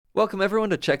Welcome, everyone,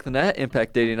 to Check the Net,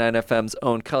 Impact 89 FM's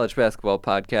own college basketball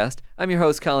podcast. I'm your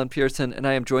host, Colin Pearson, and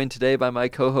I am joined today by my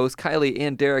co-hosts, Kylee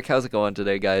and Derrick. How's it going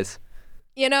today, guys?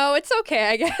 You know, it's okay,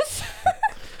 I guess.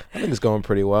 I think it's going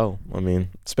pretty well. I mean,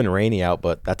 it's been rainy out,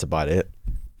 but that's about it.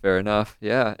 Fair enough.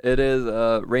 Yeah, it is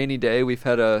a rainy day. We've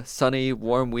had a sunny,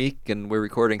 warm week, and we're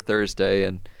recording Thursday,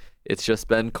 and it's just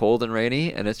been cold and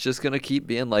rainy, and it's just going to keep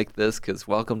being like this because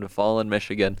welcome to fall in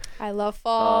Michigan. I love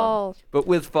fall. But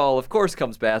with fall, of course,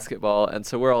 comes basketball, and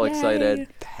so we're all excited.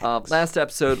 Last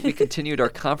episode, we continued our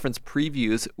conference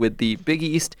previews with the Big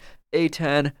East,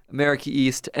 A10, America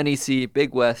East, NEC,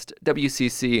 Big West,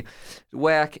 WCC,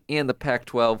 WAC, and the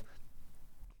Pac-12.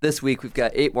 This week, we've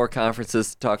got 8 more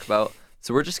conferences to talk about,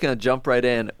 so we're just going to jump right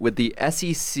in with the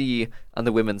SEC on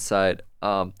the women's side.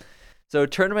 So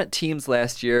tournament teams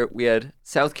last year, we had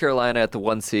South Carolina at the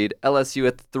 1 seed, LSU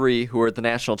at the 3, who were the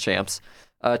national champs,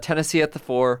 Tennessee at the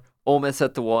 4, Ole Miss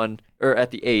at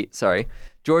the 8,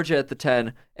 Georgia at the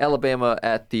 10, Alabama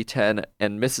at the 10,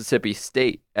 and Mississippi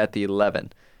State at the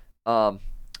 11.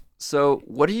 So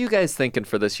what are you guys thinking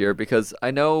for this year? Because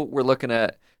I know we're looking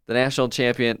at the national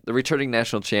champion, the returning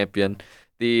national champion,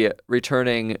 the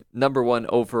returning number 1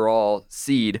 overall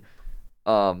seed.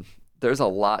 There's a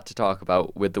lot to talk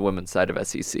about with the women's side of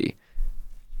SEC.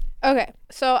 Okay,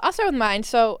 so I'll start with mine.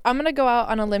 So I'm going to go out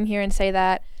on a limb here and say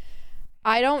that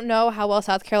I don't know how well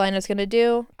South Carolina is going to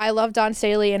do. I love Dawn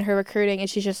Staley and her recruiting, and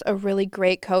she's just a really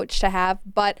great coach to have.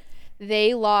 But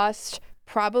they lost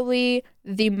probably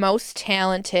the most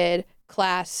talented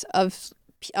class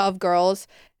of girls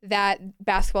that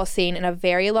basketball's seen in a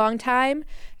very long time.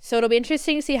 So it'll be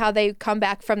interesting to see how they come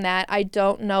back from that. I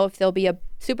don't know if they'll be a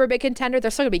super big contender. They're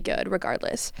still going to be good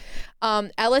regardless.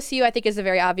 LSU, I think, is a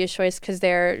very obvious choice because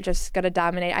they're just going to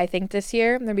dominate, I think, this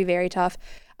year. They're going to be very tough.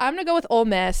 I'm going to go with Ole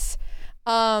Miss.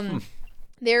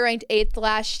 They were ranked 8th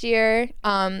last year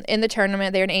in the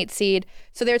tournament. They were an 8th seed.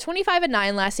 So they were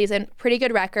 25-9 last season. Pretty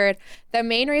good record. The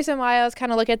main reason why I was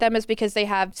kind of looking at them is because they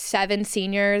have 7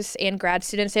 seniors and grad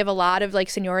students. They have a lot of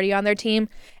seniority on their team.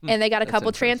 And they got a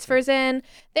couple transfers in.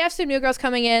 They have some new girls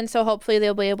coming in, so hopefully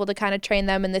they'll be able to kind of train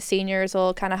them, and the seniors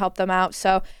will kind of help them out.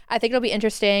 So I think it'll be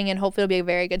interesting, and hopefully it'll be a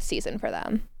very good season for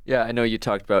them. Yeah, I know you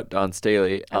talked about Dawn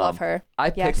Staley. I love her.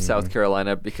 I picked South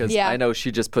Carolina because I know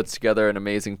she just puts together an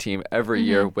amazing team every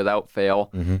year without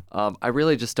fail. I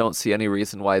really just don't see any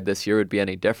reason why this year would be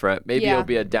any different. Maybe it'll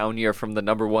be a down year from the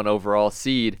number 1 overall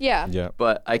seed. Yeah.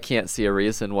 But I can't see a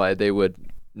reason why they would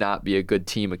not be a good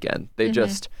team again.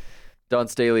 Dawn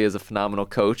Staley is a phenomenal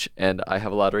coach, and I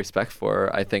have a lot of respect for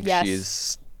her. I think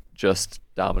she's just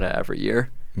dominant every year,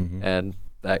 and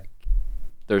that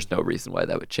there's no reason why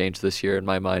that would change this year in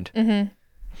my mind.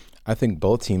 I think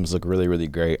both teams look really, really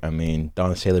great. I mean,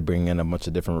 Dawn Staley bringing in a bunch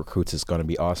of different recruits is going to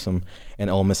be awesome. And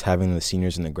Ole Miss having the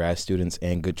seniors and the grad students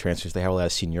and good transfers. They have a lot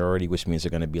of seniority, which means they're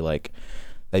going to be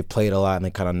they played a lot and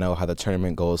they kind of know how the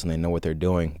tournament goes and they know what they're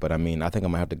doing. But, I mean, I think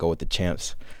I'm going to have to go with the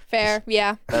champs. Fair,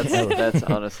 yeah. That's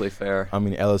honestly fair. I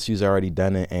mean, LSU's already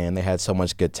done it, and they had so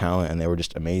much good talent, and they were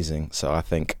just amazing. So I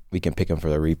think we can pick them for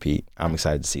the repeat. I'm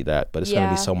excited to see that. But it's going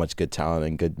to be so much good talent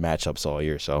and good matchups all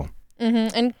year. So.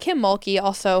 And Kim Mulkey,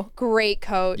 also great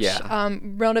coach. Yeah.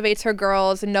 Motivates her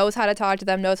girls, knows how to talk to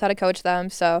them, knows how to coach them.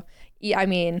 So, yeah, I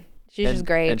mean, she's just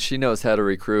great. And she knows how to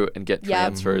recruit and get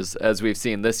transfers. As we've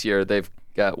seen this year, they've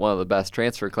got one of the best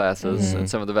transfer classes and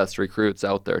some of the best recruits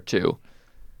out there, too.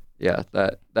 Yeah,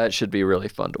 that should be really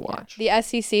fun to watch. The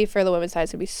SEC for the women's side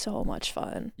is going to be so much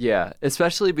fun. Yeah,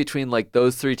 especially between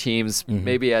those 3 teams,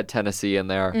 maybe add Tennessee in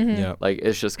there.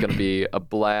 It's just going to be a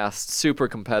blast, super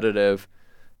competitive.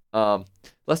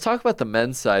 Let's talk about the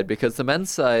men's side, because the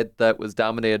men's side that was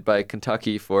dominated by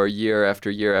Kentucky for year after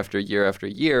year after year after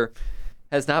year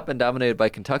has not been dominated by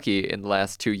Kentucky in the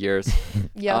last 2 years.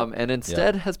 And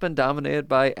instead has been dominated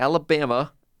by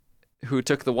Alabama, who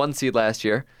took the 1 seed last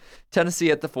year, Tennessee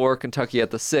at the 4, Kentucky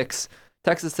at the 6,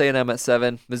 Texas A&M at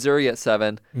 7, Missouri at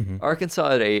 7,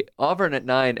 Arkansas at 8, Auburn at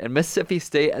 9, and Mississippi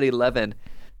State at 11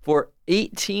 for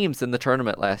 8 teams in the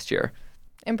tournament last year.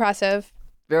 Impressive.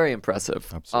 Very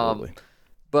impressive. Absolutely.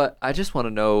 But I just want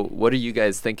to know, what are you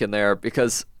guys thinking there?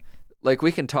 Because,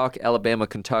 we can talk Alabama,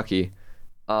 Kentucky.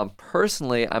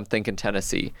 Personally, I'm thinking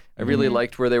Tennessee. I really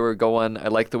liked where they were going. I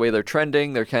like the way they're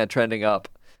trending. They're kind of trending up.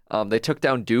 They took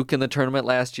down Duke in the tournament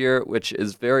last year, which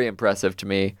is very impressive to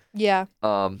me. Yeah.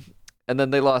 And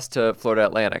then they lost to Florida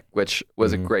Atlantic, which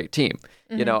was a great team.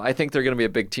 I think they're going to be a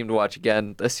big team to watch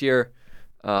again this year.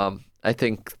 I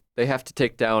think they have to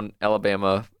take down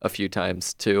Alabama a few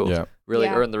times to really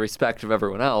earn the respect of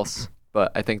everyone else.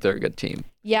 but I think they're a good team.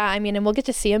 Yeah, I mean, and we'll get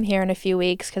to see them here in a few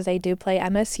weeks because they do play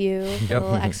MSU, a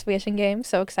little exhibition game.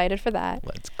 So excited for that.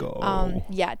 Let's go.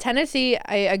 Yeah, Tennessee,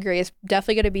 I agree, is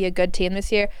definitely going to be a good team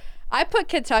this year. I put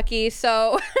Kentucky,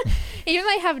 so even though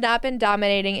they have not been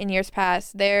dominating in years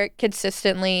past, they're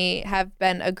consistently have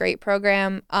been a great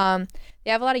program.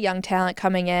 They have a lot of young talent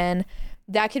coming in.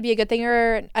 That could be a good thing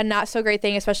or a not so great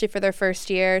thing, especially for their first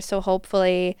year. So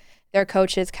hopefully their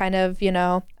coaches kind of,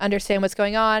 understand what's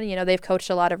going on. They've coached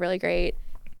a lot of really great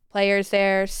players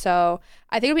there. So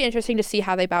I think it'll be interesting to see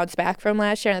how they bounce back from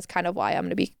last year. And that's kind of why I'm going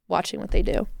to be watching what they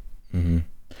do. Mm-hmm.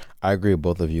 I agree with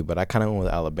both of you, but I kind of went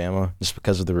with Alabama just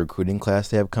because of the recruiting class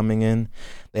they have coming in.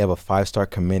 They have a 5-star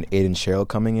commit, Aiden Sherrill,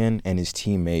 coming in, and his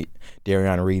teammate,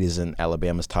 Darion Reed, is in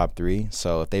Alabama's top 3.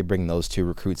 So if they bring those 2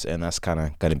 recruits in, that's kind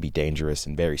of going to be dangerous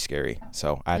and very scary.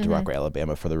 So I had to rock with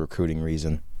Alabama for the recruiting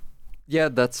reason. Yeah,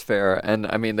 that's fair. And,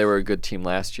 I mean, they were a good team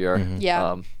last year. Mm-hmm.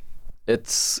 Yeah.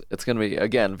 It's going to be,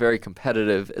 again, very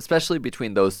competitive, especially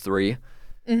between those 3.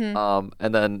 Mm-hmm.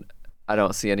 And then I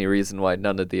don't see any reason why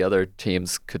none of the other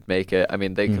teams could make it. I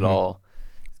mean, they could all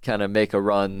kind of make a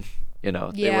run. They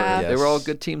were all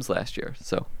good teams last year,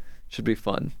 so should be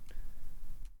fun.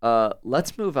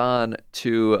 Let's move on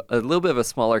to a little bit of a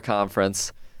smaller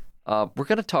conference. We're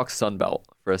going to talk Sun Belt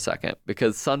for a second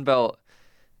because Sun Belt,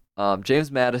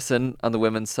 James Madison on the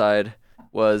women's side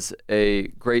was a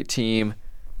great team.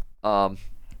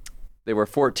 They were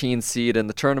 14 seed in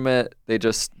the tournament.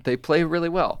 They play really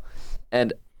well,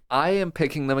 and I am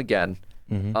picking them again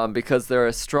because they're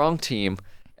a strong team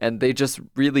and they just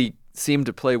really seem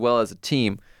to play well as a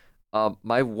team.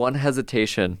 My one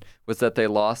hesitation was that they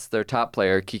lost their top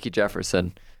player, Kiki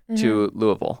Jefferson, to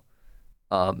Louisville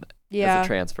as a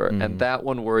transfer. And that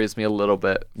one worries me a little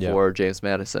bit for James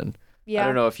Madison. Yeah. I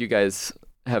don't know if you guys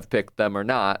have picked them or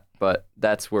not, but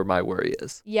that's where my worry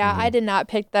is. Yeah, I did not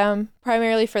pick them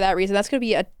primarily for that reason. That's going to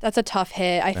be that's a tough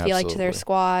hit, I feel like, to their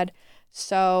squad.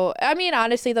 So, I mean,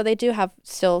 honestly, though, they do have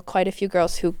still quite a few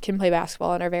girls who can play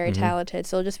basketball and are very talented.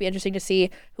 So it'll just be interesting to see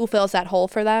who fills that hole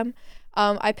for them.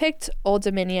 I picked Old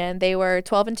Dominion. They were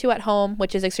 12-2 at home,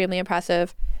 which is extremely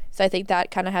impressive. So I think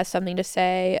that kind of has something to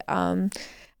say.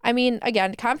 I mean,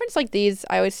 again, conference like these,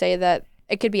 I always say that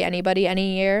it could be anybody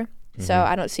any year. So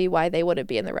I don't see why they wouldn't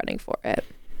be in the running for it.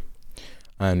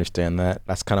 I understand that.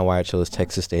 That's kind of why I chose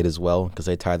Texas State as well, because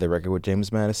they tied their record with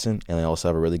James Madison, and they also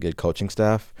have a really good coaching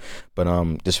staff. But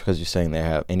just because you're saying they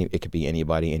have it could be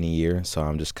anybody any year, so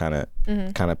I'm just kind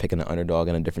of picking an underdog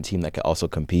and a different team that could also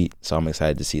compete. So I'm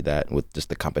excited to see that with just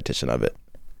the competition of it.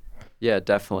 Yeah,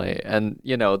 definitely. And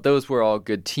those were all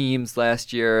good teams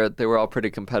last year. They were all pretty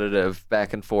competitive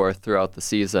back and forth throughout the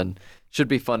season. Should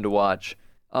be fun to watch.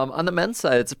 On the men's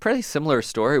side, it's a pretty similar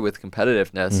story with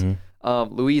competitiveness.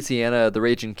 Louisiana, the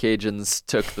Raging Cajuns,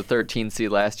 took the 13 seed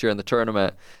last year in the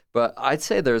tournament, but I'd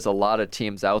say there's a lot of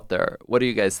teams out there. What are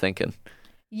you guys thinking?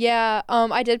 Yeah,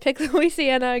 I did pick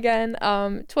Louisiana again.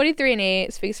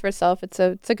 23-8 speaks for itself. It's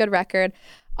a good record.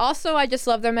 Also, I just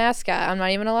love their mascot. I'm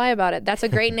not even gonna lie about it. That's a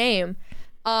great name.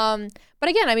 But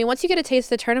again, I mean, once you get a taste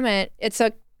of the tournament, it's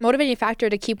a motivating factor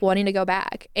to keep wanting to go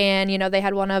back. And they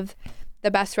had one of the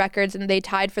best records, and they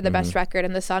tied for the best record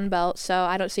in the Sun Belt. So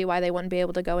I don't see why they wouldn't be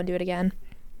able to go and do it again.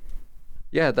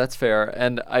 Yeah, that's fair,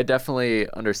 and I definitely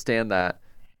understand that.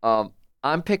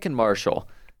 I'm picking Marshall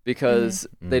because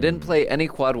they didn't play any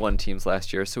Quad 1 teams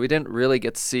last year, so we didn't really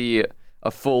get to see a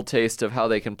full taste of how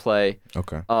they can play.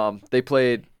 Okay. They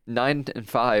played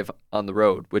 9-5 on the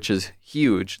road, which is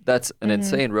huge. That's an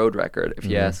insane road record if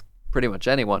you ask pretty much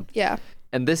anyone. Yeah.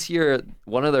 And this year,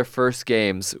 one of their first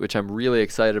games, which I'm really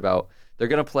excited about, they're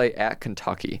going to play at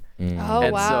Kentucky. Oh,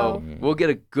 and wow. so we'll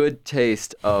get a good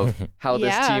taste of how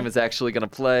this team is actually going to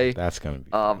play. That's going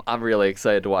to be I'm really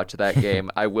excited to watch that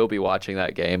game. I will be watching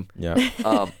that game.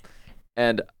 Yeah.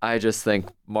 And I just think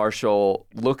Marshall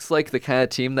looks like the kind of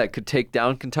team that could take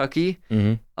down Kentucky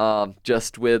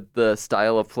just with the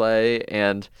style of play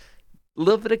and a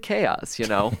little bit of chaos,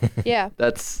 Yeah.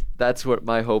 That's what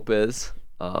my hope is.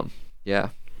 Yeah.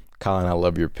 Colin, I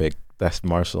love your pick. That's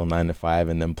Marshall 9-5,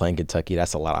 and then playing Kentucky.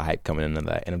 That's a lot of hype coming into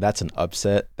that. And if that's an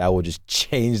upset, that will just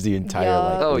change the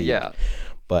entire league. Yeah.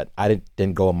 But I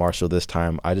didn't go with Marshall this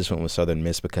time. I just went with Southern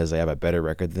Miss because they have a better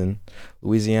record than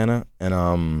Louisiana. And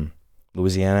I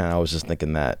was just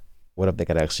thinking that what if they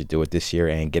could actually do it this year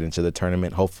and get into the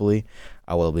tournament? Hopefully,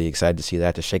 I will be excited to see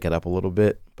that, to shake it up a little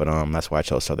bit. But that's why I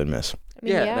chose Southern Miss.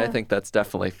 And I think that's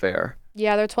definitely fair.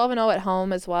 Yeah, they're 12-0 at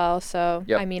home as well. So,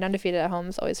 yep. I mean, undefeated at home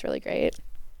is always really great.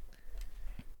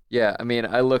 Yeah, I mean,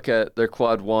 I look at their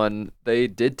Quad 1. They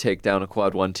did take down a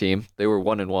Quad 1 team. They were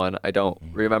 1-1. I don't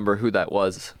remember who that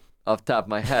was off the top of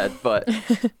my head, but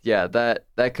yeah,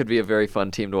 that could be a very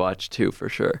fun team to watch too, for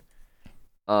sure.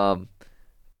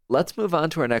 Let's move on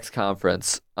to our next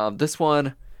conference. This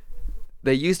one,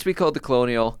 they used to be called the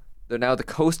Colonial. They're now the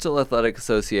Coastal Athletic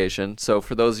Association. So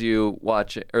for those of you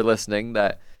watching or listening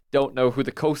that don't know who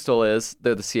the Coastal is,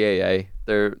 they're the CAA.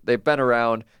 They've been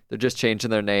around. They're just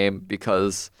changing their name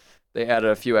because they added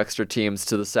a few extra teams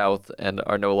to the South and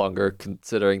are no longer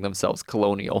considering themselves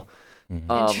Colonial.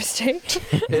 Interesting.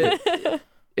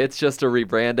 It's just a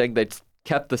rebranding. They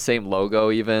kept the same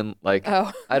logo even.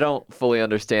 I don't fully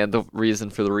understand the reason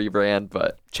for the rebrand,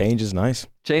 but Change is nice.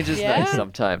 Change is nice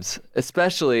sometimes,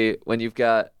 especially when you've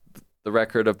got the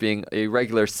record of being a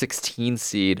regular 16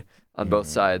 seed on both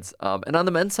sides. And on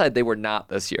the men's side, they were not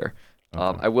this year.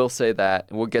 I will say that,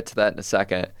 and we'll get to that in a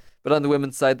second. But on the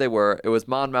women's side, they were. It was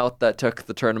Monmouth that took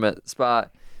the tournament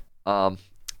spot.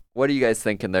 What are you guys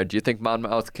thinking there? Do you think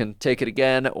Monmouth can take it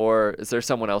again, or is there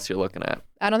someone else you're looking at?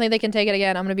 I don't think they can take it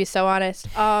again. I'm going to be so honest.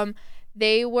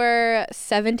 They were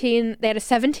 17. They had a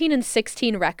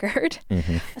 17-16 record.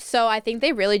 So I think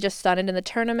they really just stunned in the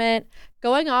tournament.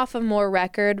 Going off of more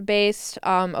record-based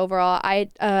overall,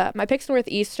 my picks were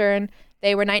Northeastern.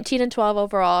 They were 19-12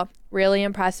 overall. Really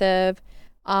impressive.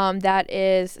 That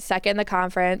is second in the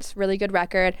conference. Really good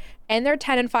record. And they're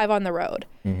 10-5 on the road,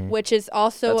 which is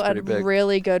also a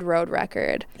really good road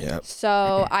record. Yep.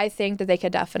 So I think that they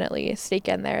could definitely sneak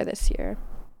in there this year.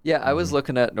 Yeah, I was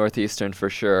looking at Northeastern for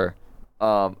sure.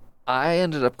 I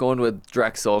ended up going with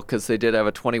Drexel because they did have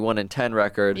a 21-10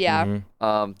 record. Yeah.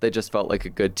 They just felt like a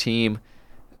good team.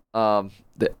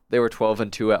 They were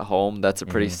 12-2 at home. That's a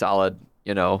pretty solid,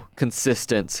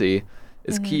 consistency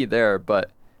is key there.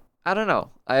 But I don't know.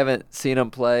 I haven't seen them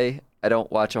play. I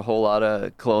don't watch a whole lot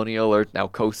of Colonial or now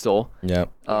Coastal.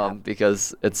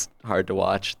 Because it's hard to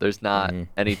watch. There's not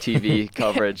any TV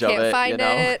coverage of Can't it. find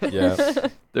it. Yeah.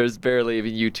 There's barely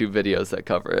even YouTube videos that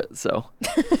cover it. So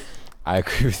I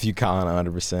agree with you, Colin,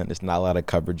 100%. There's not a lot of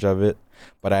coverage of it,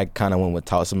 but I kind of went with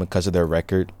Towson because of their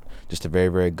record. Just a very,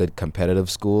 very good competitive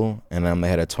school, and they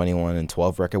had a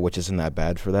 21-12 record, which isn't that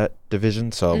bad for that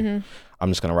division. So I'm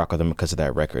just gonna rock with them because of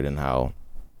that record and how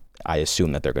I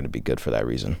assume that they're going to be good for that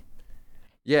reason.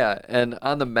 Yeah, and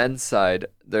on the men's side,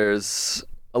 there's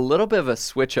a little bit of a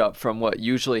switch up from what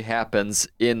usually happens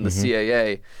in the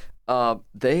CAA.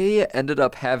 They ended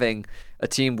up having a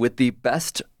team with the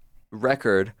best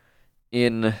record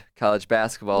in college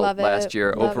basketball last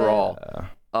year overall.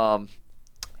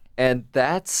 And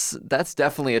that's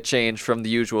definitely a change from the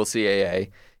usual CAA.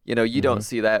 You don't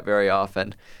see that very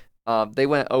often. They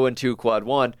went 0-2 quad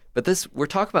 1, but we're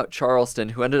talking about Charleston,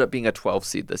 who ended up being a 12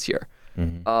 seed this year.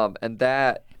 And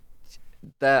that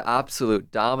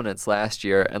absolute dominance last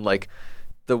year, and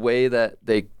the way that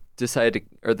they decided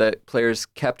or that players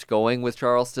kept going with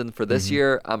Charleston for this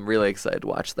year, I'm really excited to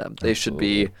watch them. They should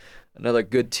be another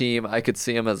good team. I could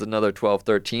see them as another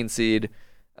 12-13 seed.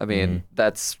 I mean,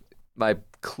 that's my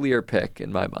clear pick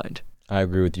in my mind. I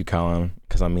agree with you, Colin,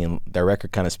 because their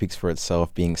record kind of speaks for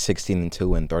itself, being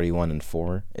 16-2 and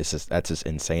 31-4. That's just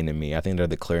insane to me. I think they're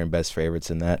the clear and best favorites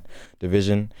in that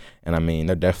division, and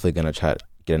they're definitely gonna try to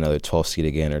get another 12 seed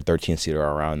again or 13 seed or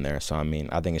around there. So I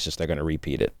think it's just they're gonna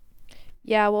repeat it.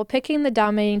 Yeah, well, picking the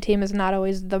dominating team is not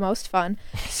always the most fun.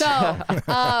 So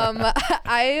I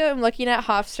am looking at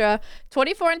Hofstra.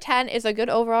 24-10 is a good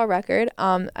overall record.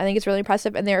 I think it's really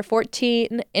impressive, and they're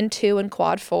 14-2 in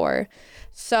quad 4.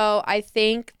 So I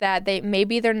think that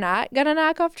they're not gonna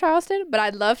knock off Charleston, but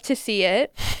I'd love to see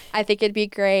it. I think it'd be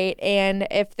great, and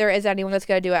if there is anyone that's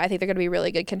gonna do it, I think they're gonna be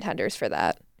really good contenders for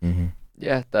that.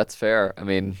 Yeah, that's fair.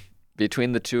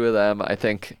 Between the two of them, I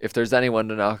think if there's anyone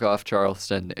to knock off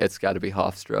Charleston, it's got to be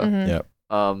Hofstra.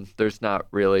 Yep. There's not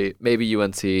really, maybe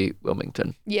UNC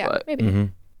Wilmington. Yeah, but maybe.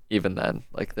 Even then,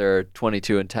 they're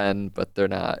 22-10, but they're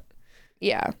not.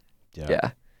 Yeah.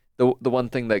 Yeah. The one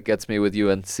thing that gets me with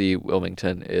UNC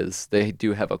Wilmington is they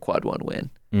do have a quad 1 win.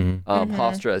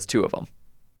 Hofstra has 2 of them.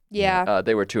 Yeah.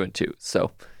 They were 2-2. So,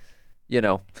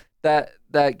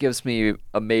 that gives me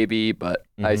a maybe, but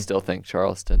I still think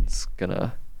Charleston's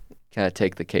gonna kind of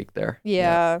take the cake there.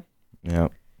 Yeah.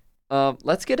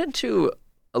 Let's get into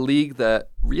a league that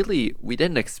really we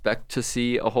didn't expect to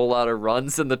see a whole lot of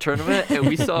runs in the tournament, and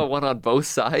we saw one on both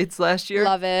sides last year.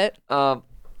 Love it.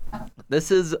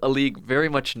 This is a league very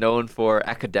much known for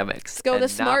academics. Let's go the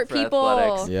smart people.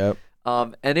 Athletics. Yep.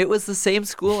 And it was the same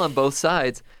school on both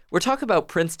sides. We're talking about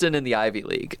Princeton in the Ivy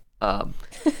League.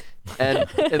 And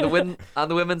on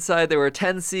the women's side, they were a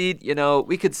 10 seed.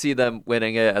 We could see them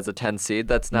winning it as a 10 seed.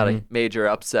 That's not a major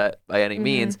upset by any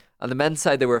means. On the men's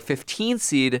side, they were a 15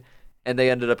 seed, and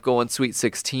they ended up going Sweet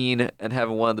 16 and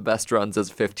having one of the best runs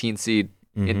as a 15 seed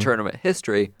in tournament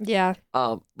history. Yeah.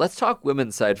 Let's talk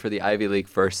women's side for the Ivy League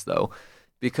first, though,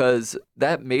 because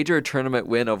that major tournament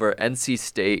win over NC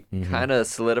State kind of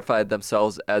solidified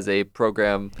themselves as a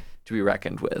program to be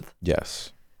reckoned with.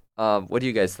 Yes. What are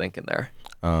you guys thinking there?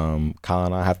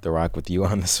 Colin, I have to rock with you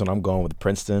on this one. I'm going with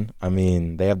Princeton. I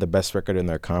mean, they have the best record in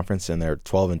their conference, and they're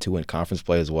 12-2 in conference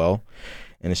play as well.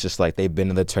 And it's just like they've been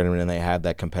to the tournament and they have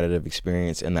that competitive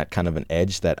experience and that kind of an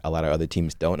edge that a lot of other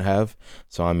teams don't have.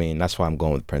 So, I mean, that's why I'm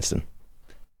going with Princeton.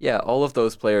 Yeah, all of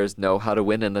those players know how to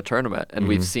win in the tournament, and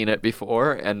we've seen it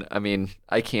before. And, I mean,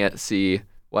 I can't see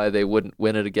why they wouldn't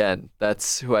win it again.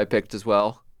 That's who I picked as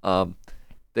well.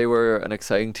 They were an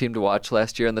exciting team to watch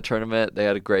last year in the tournament. They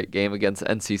had a great game against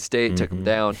NC State, took them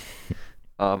down.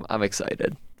 I'm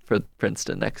excited for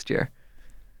Princeton next year.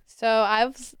 So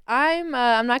I'm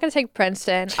not gonna take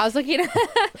Princeton. I was looking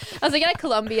at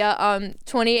Columbia,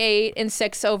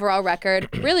 28-6 overall record,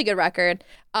 really good record.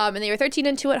 And they were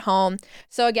 13-2 at home.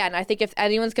 So again, I think if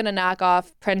anyone's gonna knock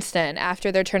off Princeton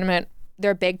after their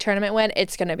big tournament win,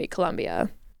 it's gonna be Columbia.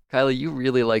 Kylee, you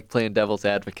really like playing devil's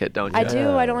advocate, don't you? I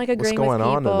do. I don't like agreeing with people.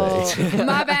 What's going on today?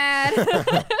 My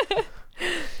bad.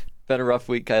 Been a rough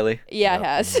week, Kylee. Yeah, it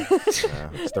has.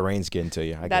 It's the rain's getting to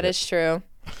you. That is true.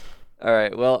 All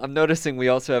right. Well, I'm noticing we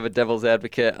also have a devil's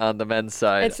advocate on the men's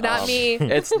side. It's not me.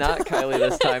 It's not Kylee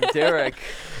this time. Derrick,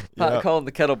 calling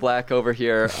the kettle black over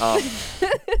here.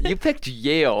 You picked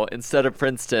Yale instead of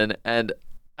Princeton, and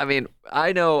I mean,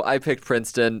 I know I picked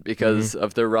Princeton because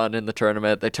of their run in the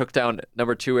tournament. They took down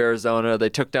number 2 Arizona. They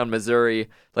took down Missouri,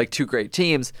 like 2 great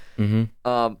teams.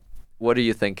 What are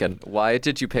you thinking? Why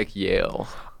did you pick Yale?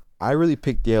 I really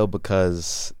picked Yale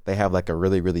because they have like a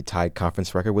really, really tied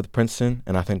conference record with Princeton,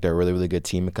 and I think they're a really, really good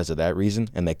team because of that reason,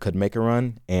 and they could make a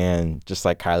run. And just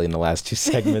like Kylee in the last 2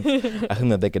 segments, I think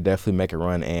that they could definitely make a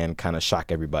run and kind of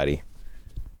shock everybody.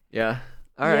 Yeah.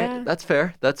 All right. Yeah. That's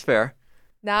fair. That's fair.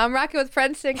 Now I'm rocking with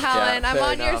Princeton, Colin. I'm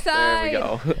on your side.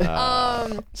 There we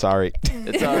go. Sorry.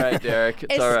 It's all right, Derrick.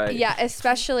 It's all right. Yeah,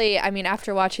 especially, I mean,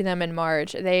 after watching them in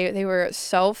March, they were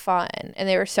so fun and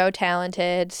they were so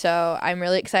talented. So I'm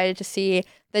really excited to see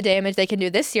the damage they can do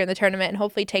this year in the tournament and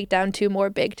hopefully take down 2 more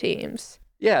big teams.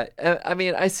 Yeah, I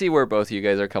mean, I see where both of you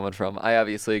guys are coming from. I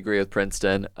obviously agree with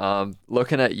Princeton.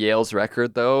 Looking at Yale's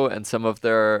record, though, and some of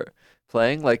their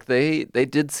playing, like they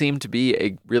did seem to be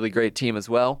a really great team as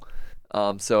well.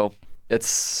 So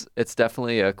it's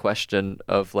definitely a question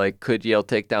of like, could Yale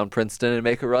take down Princeton and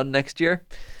make a run next year?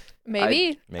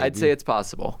 Maybe. I'd say it's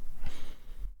possible.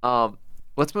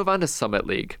 Let's move on to Summit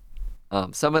League.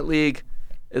 Summit League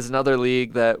is another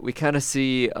league that we kind of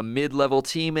see a mid-level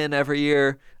team in every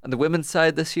year. On the women's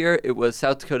side this year, it was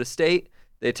South Dakota State.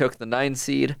 They took the 9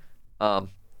 seed. We're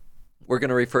going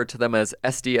to refer to them as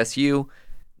SDSU.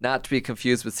 Not to be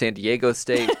confused with San Diego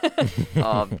State,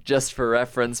 just for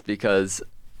reference, because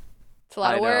it's a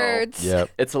lot of words.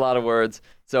 Yep. It's a lot of words.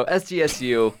 So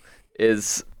SDSU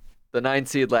is the 9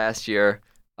 seed last year.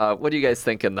 What are you guys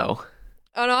thinking, though?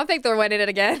 Oh no, I think they're winning it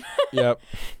again. Yep.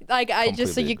 Like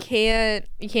you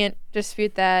can't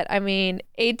dispute that. I mean,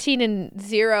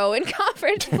 18-0 in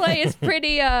conference play is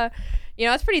pretty.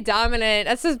 It's pretty dominant.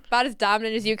 That's about as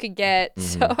dominant as you could get.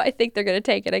 So I think they're gonna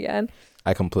take it again.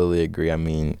 I completely agree. I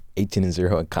mean,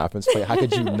 18-0 in conference play. How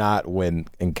could you not win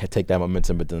and take that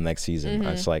momentum into the next season?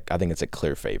 It's like, I think it's a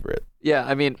clear favorite. Yeah,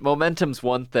 I mean, momentum's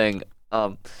one thing.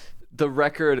 The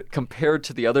record compared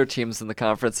to the other teams in the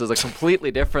conference is a completely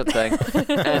different thing.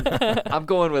 And I'm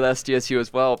going with SDSU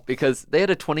as well because they had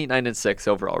a 29-6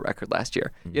 overall record last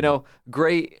year. You know,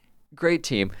 great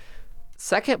team.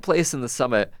 Second place in the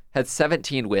Summit had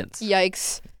 17 wins.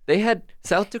 Yikes.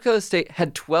 South Dakota State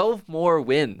had 12 more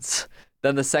wins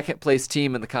than the second place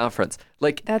team in the conference.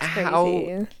 Like, that's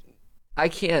crazy. I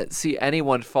can't see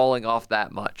anyone falling off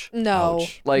that much. No.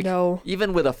 Ouch. Like, no.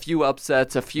 even with a few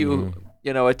upsets, a few,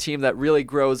 a team that really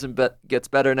grows and gets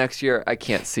better next year, I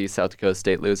can't see South Dakota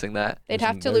State losing that. They'd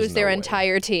have to lose their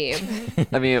entire team.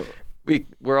 I mean,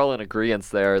 we're all in agreement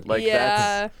there. Like,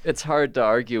 it's hard to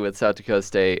argue with South Dakota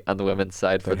State on the women's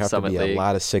side for the Summit League. There'd have to be a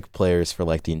lot of sick players for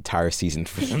like the entire season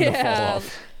for them to fall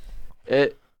off.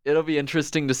 It'll be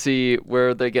interesting to see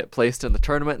where they get placed in the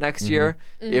tournament next year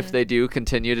if they do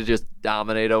continue to just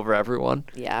dominate over everyone.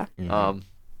 Yeah.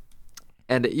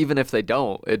 And even if they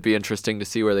don't, it'd be interesting to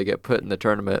see where they get put in the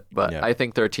tournament. But I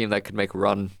think they're a team that could make a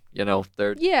run.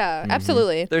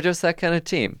 Absolutely. They're just that kind of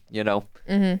team.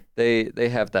 They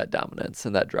have that dominance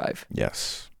and that drive.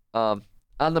 Yes. On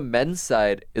the men's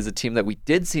side is a team that we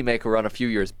did see make a run a few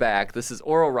years back. This is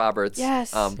Oral Roberts.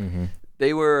 Yes.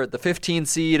 They were the 15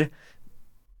 seed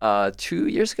 2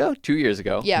 years ago. 2 years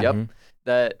ago. Yeah. Yep.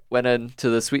 that went into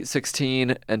the Sweet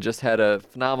 16 and just had a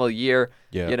phenomenal year.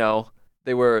 Yeah. You know,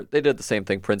 they did the same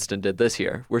thing Princeton did this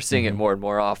year. We're seeing it more and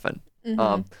more often.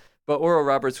 But Oral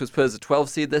Roberts was put as a 12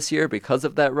 seed this year because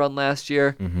of that run last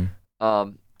year.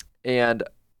 And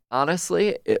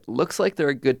honestly, it looks like they're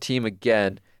a good team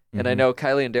again. And I know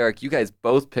Kylee and Derrick, you guys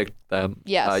both picked them.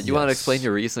 Yes. You want to explain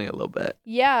your reasoning a little bit?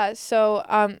 Yeah. So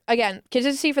again,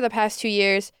 consistency for the past 2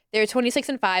 years. They were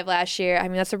 26-5 last year. I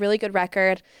mean, that's a really good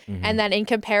record. And then in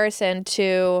comparison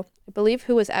to, I believe,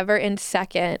 who was ever in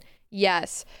second,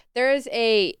 yes, there is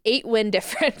a 8-win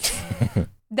difference.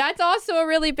 That's also a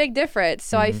really big difference.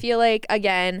 So I feel like,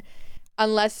 again,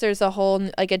 unless there's a whole,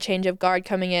 like a change of guard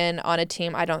coming in on a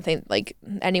team, I don't think like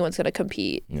anyone's going to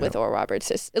compete with Oral Roberts,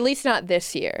 at least not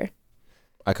this year.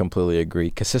 I completely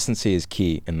agree. Consistency is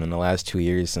key. And in the last 2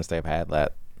 years since they've had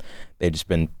that, they've just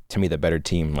been, to me, the better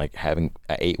team. Like having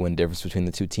an 8-win difference between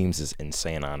the two teams is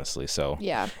insane, honestly. So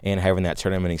yeah. And having that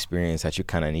tournament experience that you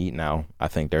kind of need now, I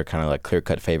think they're kind of like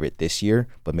clear-cut favorite this year.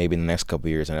 But maybe in the next couple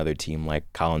of years, another team like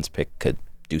Colin's pick could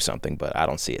do something. But I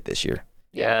don't see it this year.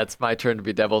 Yeah, it's my turn to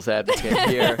be devil's advocate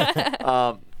here.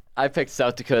 I picked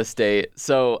South Dakota State.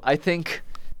 So I think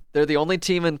they're the only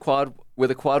team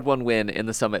with a quad 1 win in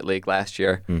the Summit League last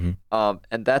year. And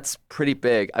that's pretty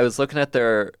big. I was looking at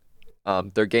their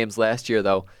games last year,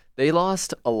 though. They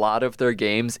lost a lot of their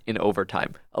games in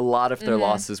overtime. A lot of their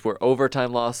losses were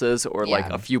overtime losses or like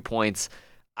a few points.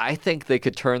 I think they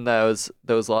could turn those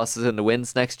losses into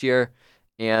wins next year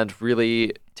and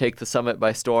really take the Summit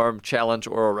by storm, challenge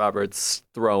Oral Roberts'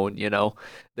 throne, you know.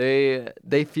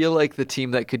 They feel like the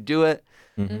team that could do it,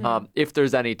 if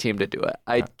there's any team to do it.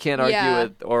 I can't argue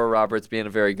with Oral Roberts being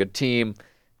a very good team.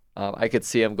 I could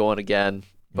see them going again,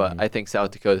 but I think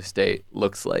South Dakota State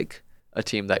looks like a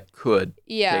team that could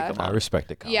take them on. I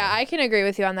respect it, Colin. Yeah, I can agree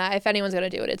with you on that. If anyone's going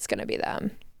to do it, it's going to be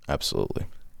them. Absolutely.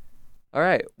 All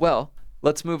right, well,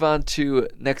 let's move on to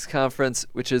next conference,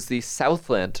 which is the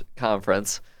Southland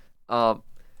Conference.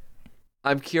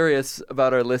 I'm curious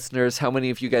about our listeners, how many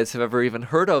of you guys have ever even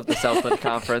heard of the Southland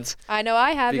Conference? I know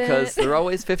I haven't. Because they're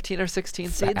always 15 or 16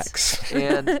 seeds. Facts.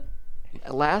 And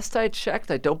last I checked,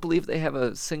 I don't believe they have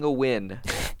a single win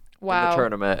in the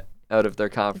tournament out of their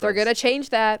conference. They're going to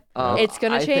change that. It's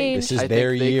going to change. This is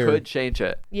their year. They could change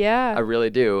it. Yeah. I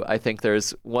really do. I think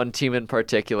there's one team in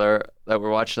particular that we're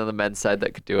watching on the men's side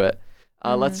that could do it.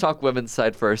 Let's talk women's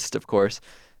side first, of course.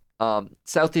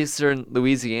 Southeastern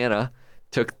Louisiana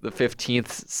took the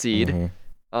 15th seed.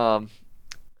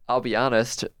 I'll be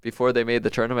honest, before they made the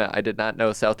tournament, I did not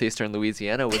know Southeastern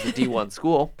Louisiana was a D1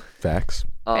 school. Facts.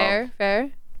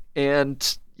 Fair.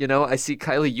 And, you know, I see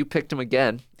Kylee, you picked them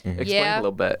again. Explain a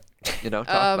little bit. You know,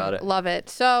 talk about it. Love it.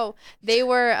 So they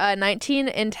were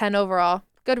 19-10 overall.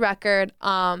 Good record.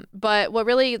 But what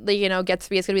really,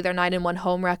 gets me is going to be their 9-1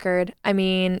 home record. I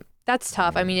mean, that's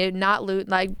tough. I mean,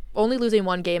 only losing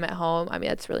one game at home. I mean,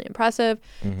 that's really impressive.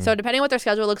 So depending on what their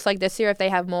schedule looks like this year, if they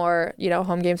have more,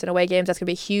 home games and away games, that's gonna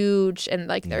be huge in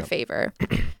their favor.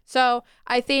 So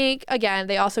I think again,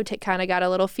 they also kind of got a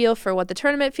little feel for what the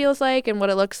tournament feels like and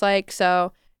what it looks like.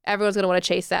 So everyone's gonna want to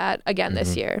chase that again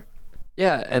this year.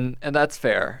 Yeah, and that's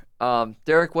fair.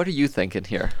 Derrick, what are you thinking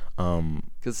here?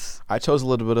 Because I chose a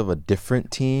little bit of a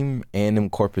different team, A&M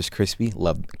Corpus Christi.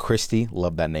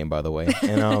 Love that name, by the way.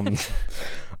 And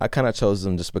I kind of chose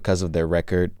them just because of their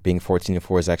record. Being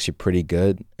 14-4 is actually pretty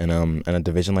good, and in a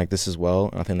division like this as well.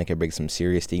 I think they can bring some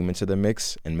serious steam into the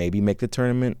mix and maybe make the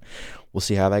tournament. We'll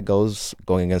see how that goes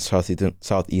going against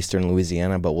Southeastern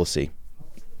Louisiana, but we'll see.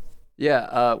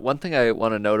 Yeah, one thing I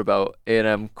want to note about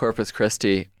A&M Corpus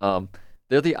Christi,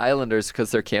 they're the Islanders because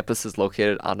their campus is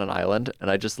located on an island, and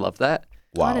I just love that.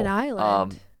 Wow. On an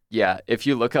island. Yeah, if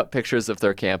you look up pictures of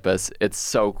their campus, it's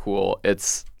so cool.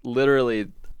 It's literally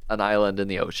an island in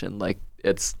the ocean. Like,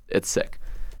 it's sick.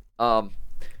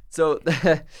 So,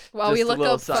 while we look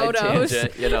up photos,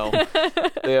 tangent,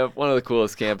 they have one of the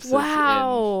coolest campuses.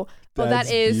 Wow. Well, that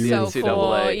is so cool.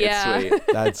 NCAA. Yeah. It's sweet.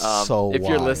 That's so If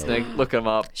you're wild. listening, look them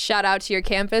up. Shout out to your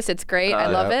campus. It's great. I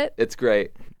love it. It's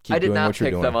great. Keep I did doing not what you're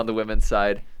pick doing. them on the women's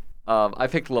side. I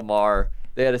picked Lamar.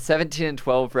 They had a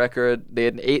 17-12 record. They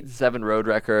had an 8-7 road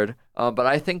record. But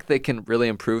I think they can really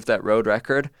improve that road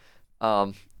record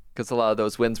because a lot of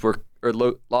those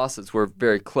losses were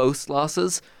very close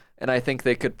losses. And I think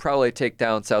they could probably take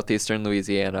down Southeastern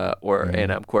Louisiana or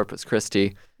A&M Corpus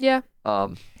Christi. Yeah.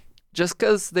 Just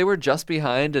because they were just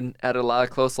behind and had a lot of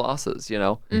close losses,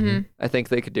 I think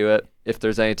they could do it if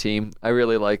there's any team. I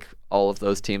really like all of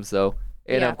those teams, though.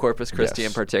 A&M Corpus Christi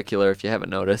in particular, if you haven't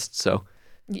noticed. So,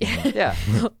 yeah.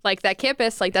 Like that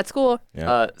campus, like that school.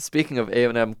 Yeah. Speaking of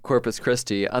A&M Corpus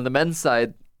Christi, on the men's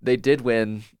side, they did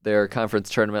win their conference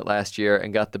tournament last year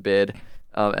and got the bid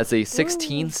as a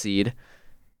 16 seed,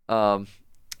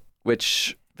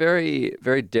 which very,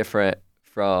 very different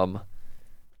from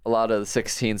a lot of the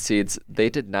 16 seeds. They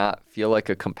did not feel like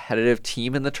a competitive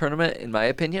team in the tournament, in my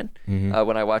opinion.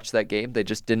 When I watched that game, they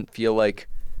just didn't feel like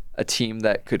a team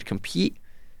that could compete.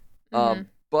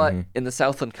 But in the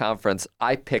Southland Conference,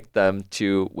 I picked them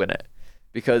to win it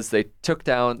because they took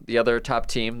down the other top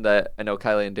team that I know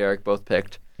Kylee and Derrick both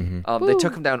picked. They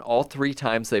took them down all 3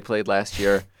 times they played last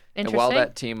year. And while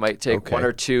that team might take 1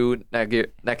 or 2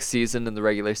 next season in the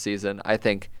regular season, I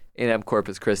think A&M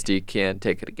Corpus Christi can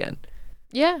take it again.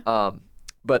 Yeah.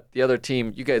 But the other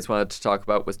team you guys wanted to talk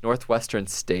about was Northwestern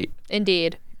State.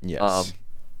 Indeed. Yes.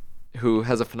 Who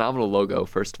has a phenomenal logo,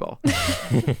 first of all.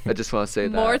 I just want to say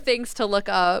that. More things to look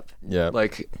up. Yeah.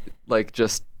 Like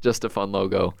just a fun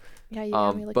logo. Yeah, you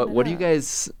got me looking but what it are you up.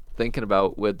 guys thinking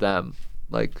about with them?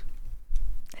 Like,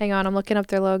 Hang on, I'm looking up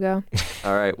their logo.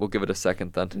 all right, we'll give it a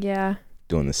second then. Yeah.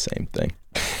 Doing the same thing.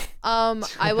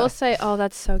 I will say, oh,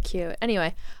 that's so cute.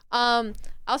 Anyway, I'll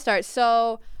start.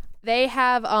 So they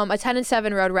have a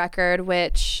 10-7 road record,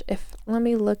 which let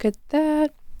me look at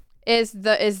that, is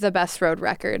the best road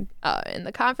record in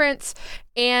the conference.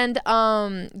 And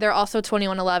they're also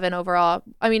 21-11 overall.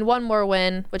 I mean, one more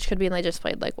win, which could mean they just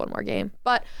played like one more game,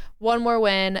 but one more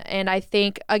win. And I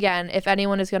think, again, if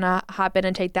anyone is going to hop in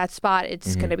and take that spot,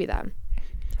 it's going to be them.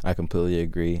 I completely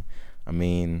agree. I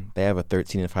mean, they have a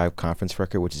 13-5 conference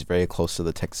record, which is very close to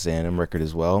the Texas A&M record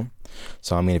as well.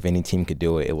 So, I mean, if any team could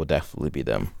do it, it will definitely be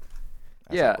them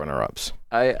as like runner-ups.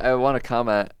 I want to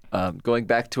comment, going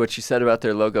back to what you said about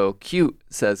their logo. Cute,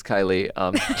 says Kylee.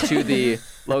 To the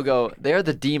logo, they're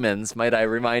the demons, might I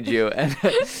remind you. And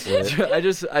I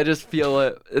just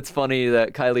feel it's funny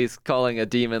that Kylie's calling a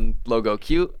demon logo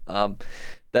cute.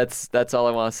 That's all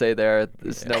I want to say there.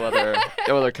 There's no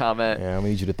other comment. Yeah, I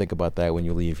need you to think about that when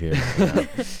you leave here.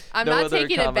 I'm no not other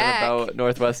taking it comment back. about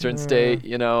Northwestern State,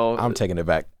 I'm taking it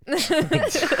back.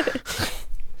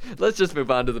 Let's just move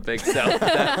on to the Big South at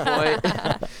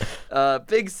that point.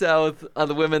 Big South, on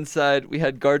the women's side, we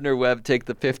had Gardner-Webb take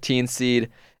the 15 seed.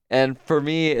 And for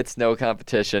me, it's no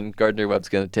competition. Gardner-Webb's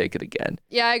going to take it again.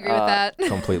 Yeah, I agree with that.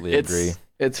 Completely agree.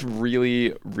 It's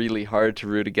really, really hard to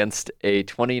root against a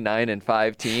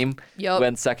 29-5 team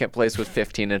when second place was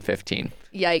 15-15.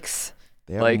 Yikes.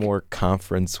 They have more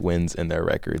conference wins in their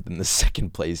record than the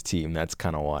second place team. That's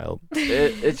kind of wild.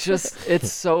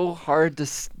 It's so hard to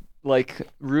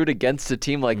root against a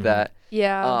team like that.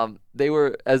 Yeah. They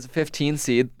were, as a 15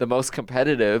 seed, the most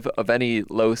competitive of any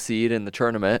low seed in the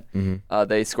tournament.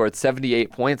 They scored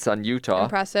 78 points on Utah.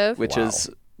 Impressive. Which is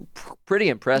pretty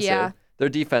impressive. Yeah. Their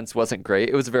defense wasn't great.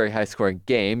 It was a very high-scoring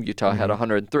game. Utah had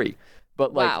 103.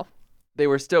 But, they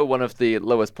were still one of the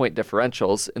lowest point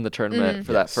differentials in the tournament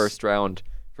for that first round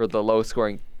for the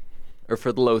low-scoring or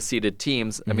for the low-seeded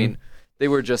teams. I mean, they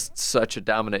were just such a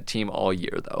dominant team all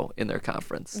year, though, in their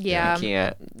conference. Yeah. You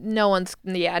can't. No one's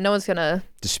gonna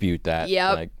dispute that.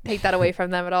 Yep. Take that away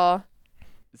from them at all.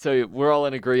 So we're all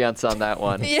in agreement on that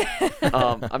one. Yeah.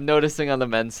 I'm noticing on the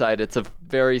men's side, it's a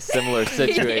very similar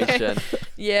situation.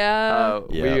 Yeah.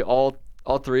 We all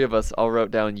 3 of us all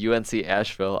wrote down UNC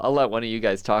Asheville. I'll let one of you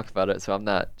guys talk about it, so I'm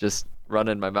not just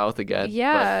running my mouth again.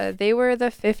 Yeah, they were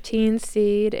the 15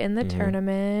 seed in the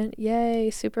tournament. Yay,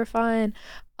 super fun.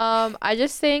 I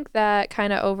just think that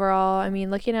kind of overall, I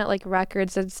mean, looking at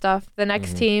records and stuff, the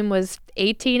next team was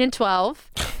 18-12.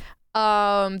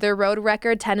 Their road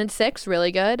record 10-6,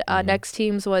 really good. Next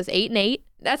team's was 8-8.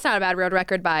 That's not a bad road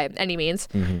record by any means.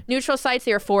 Neutral sites,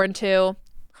 they were 4-2.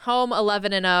 Home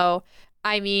 11-0.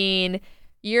 I mean,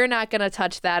 you're not gonna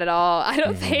touch that at all, I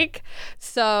don't think.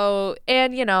 So,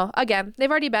 and again, they've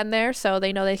already been there, so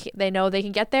they know they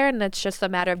can get there, and it's just a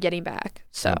matter of getting back.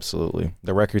 So absolutely,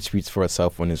 the record speaks for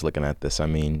itself when he's looking at this. I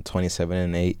mean,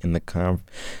 27-8 in the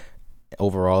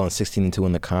overall and 16-2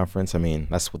 in the conference. I mean,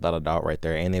 that's without a doubt right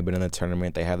there. And they've been in the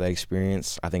tournament. They have that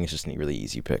experience. I think it's just a really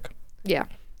easy pick. Yeah,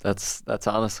 that's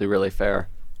honestly really fair.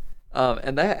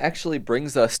 And that actually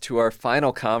brings us to our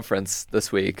final conference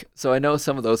this week. So I know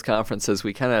some of those conferences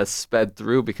we kind of sped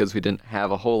through because we didn't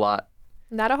have a whole lot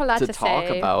to talk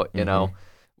about. You know,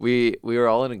 we were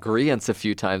all in agreement a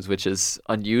few times, which is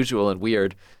unusual and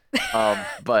weird.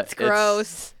 But it's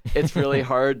gross. It's really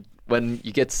hard when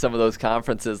you get to some of those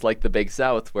conferences like the Big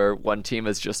South where one team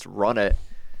has just run it.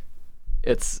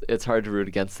 It's hard to root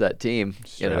against that team,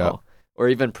 or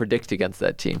even predict against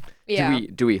that team. Yeah.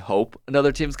 Do we hope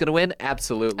another team's going to win?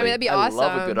 Absolutely. I mean, that'd be awesome. I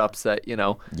love a good upset,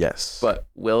 Yes. But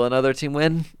will another team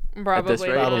win? At this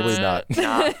rate? Probably not.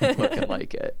 Not looking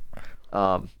like it.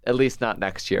 At least not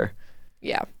next year.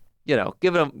 Yeah.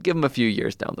 give them a few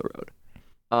years down the road.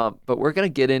 But we're going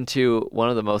to get into one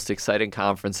of the most exciting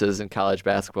conferences in college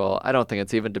basketball. I don't think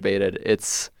it's even debated.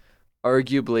 It's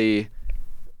arguably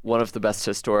one of the best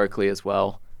historically as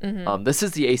well. This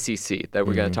is the ACC that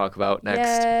we're going to talk about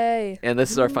next. Yay. And this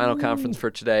is our final conference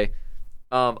for today.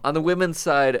 On the women's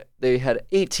side, they had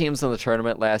 8 teams in the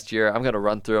tournament last year. I'm going to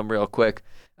run through them real quick.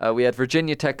 We had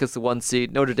Virginia Tech as the 1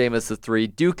 seed, Notre Dame as the 3,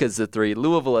 Duke as the 3,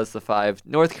 Louisville as the 5,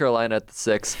 North Carolina at the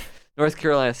 6, North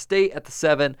Carolina State at the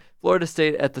 7, Florida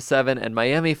State at the 7, and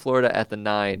Miami, Florida at the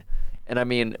 9. And I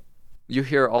mean, you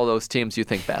hear all those teams, you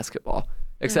think basketball,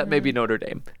 except maybe Notre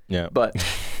Dame. Yeah. But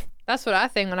that's what I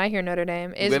think when I hear Notre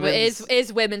Dame is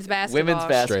women's basketball. Women's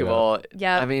basketball.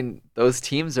 Yeah. I mean, those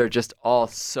teams are just all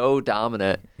so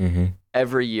dominant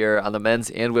every year on the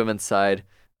men's and women's side.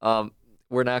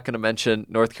 We're not going to mention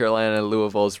North Carolina and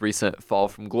Louisville's recent fall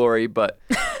from glory, but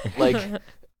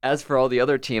as for all the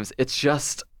other teams, it's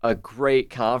just a great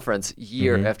conference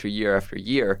year after year after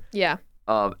year. Yeah.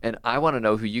 And I want to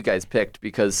know who you guys picked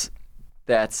because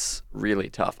that's really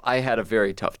tough. I had a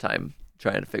very tough time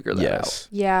trying to figure that out.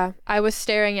 Yeah. I was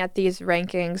staring at these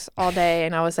rankings all day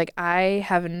and I was like, I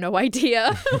have no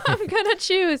idea who I'm going to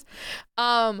choose.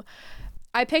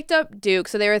 I picked up Duke,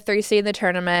 so they were 3 seed in the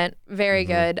tournament. Very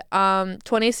good.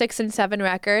 26-7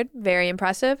 record. Very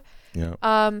impressive. Yeah.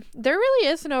 There really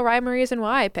is no rhyme or reason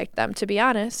why I picked them, to be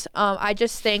honest. I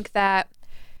just think that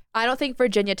I don't think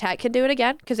Virginia Tech can do it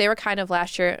again because they were kind of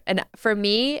last year, and for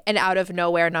me, an out of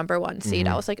nowhere number 1 seed.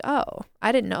 I was like, oh,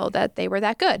 I didn't know that they were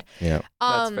that good. Yeah,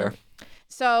 that's fair.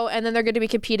 So, and then they're going to be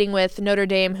competing with Notre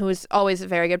Dame, who is always a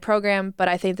very good program. But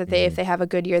I think that if they have a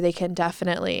good year, they can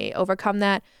definitely overcome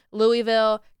that.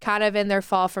 Louisville, kind of in their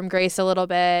fall from grace a little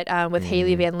bit with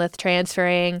Haley Van Lith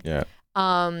transferring. Yeah.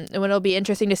 And it'll be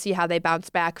interesting to see how they bounce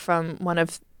back from one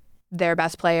of their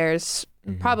best players,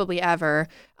 probably ever,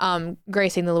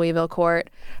 gracing the Louisville court.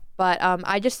 But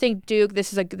I just think Duke,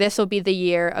 this will be the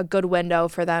year, a good window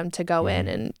for them to go in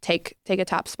and take a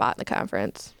top spot in the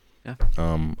conference. Yeah.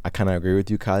 I kind of agree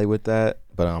with you, Kylee, with that.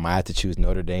 But I had to choose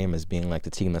Notre Dame as being like the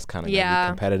team that's kind of going to be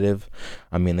competitive.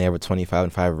 I mean, they have a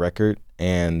 25-5 record,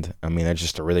 and I mean they're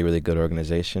just a really, really good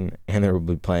organization. And they'll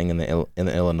be playing in the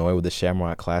Illinois with the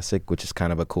Shamrock Classic, which is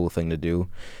kind of a cool thing to do.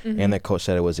 And their coach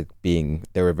said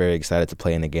they were very excited to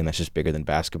play in a game that's just bigger than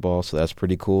basketball, so that's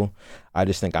pretty cool. I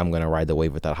just think I'm going to ride the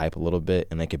wave with that hype a little bit,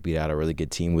 and they could beat out a really good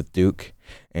team with Duke.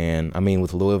 And I mean,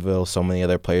 with Louisville, so many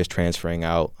other players transferring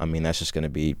out. I mean, that's just going to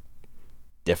be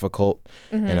difficult,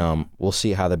 and we'll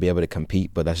see how they'll be able to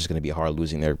compete, but that's just going to be hard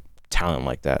losing their talent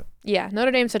like that. Yeah,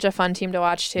 Notre Dame's such a fun team to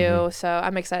watch too, so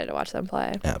I'm excited to watch them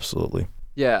play. Absolutely.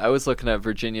 Yeah, I was looking at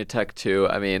Virginia Tech too.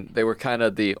 I mean, they were kind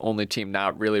of the only team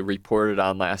not really reported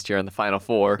on last year in the Final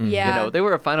Four. Yeah. They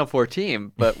were a Final Four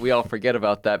team, but we all forget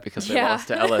about that because they lost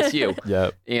to LSU.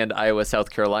 Yep. And Iowa,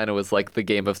 South Carolina was like the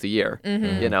game of the year.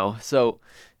 So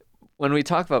when we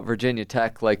talk about Virginia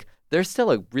Tech, they're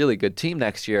still a really good team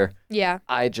next year. Yeah.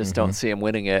 I just don't see them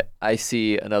winning it. I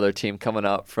see another team coming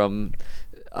up from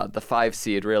the 5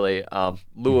 seed, really.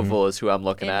 Louisville is who I'm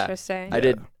looking at.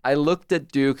 Interesting. I looked at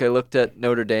Duke. I looked at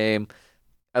Notre Dame.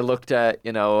 I looked at,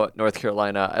 North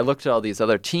Carolina. I looked at all these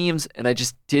other teams, and I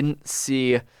just didn't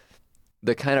see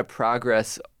the kind of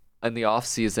progress in the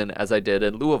offseason as I did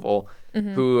in Louisville,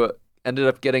 who ended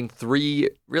up getting 5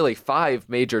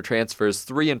 major transfers,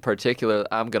 3 in particular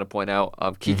I'm going to point out.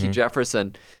 Kiki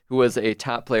Jefferson, who was a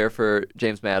top player for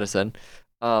James Madison.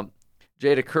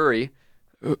 Jada Curry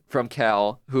from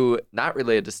Cal, who not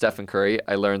related to Stephen Curry,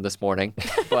 I learned this morning,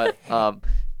 but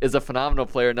is a phenomenal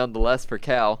player nonetheless for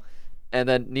Cal. And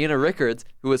then Nina Rickards,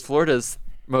 who was Florida's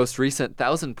most recent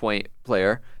 1,000-point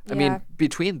player. I mean,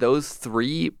 between those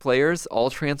 3 players all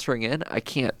transferring in, I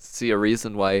can't see a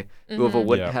reason why Louisville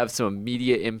wouldn't have some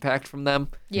immediate impact from them.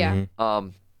 Yeah.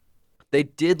 They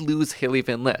did lose Haley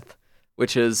Van Lith,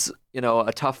 which is,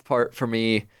 a tough part for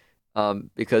me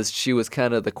because she was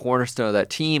kind of the cornerstone of that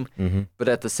team. But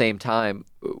at the same time,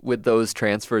 with those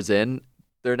transfers in,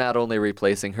 they're not only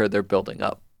replacing her, they're building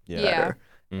up better.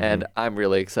 And I'm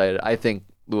really excited. I think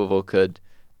Louisville could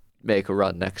make a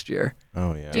run next year.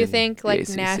 Oh, yeah. Do you think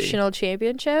national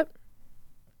championship?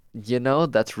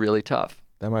 That's really tough.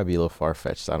 That might be a little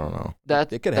far-fetched. I don't know.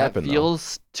 It could happen, That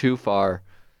feels too far.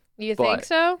 You think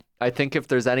so? I think if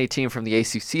there's any team from the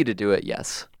ACC to do it,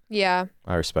 yes. Yeah.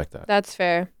 I respect that. That's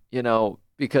fair.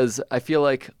 Because I feel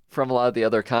like from a lot of the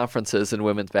other conferences in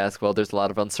women's basketball, there's a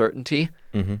lot of uncertainty.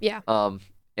 Yeah.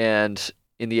 And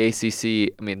in the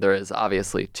ACC, I mean, there is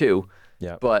obviously too.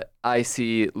 Yeah. But I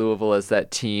see Louisville as that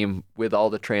team with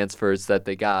all the transfers that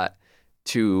they got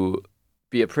to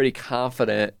be a pretty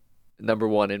confident number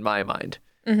 1 in my mind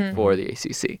for the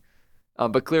ACC.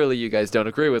 But clearly you guys don't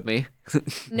agree with me.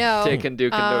 No. Taking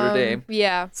Duke and Notre Dame.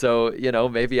 Yeah. So,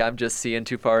 maybe I'm just seeing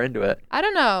too far into it. I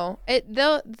don't know.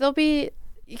 They'll be.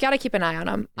 You got to keep an eye on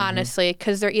them, honestly,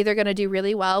 because they're either going to do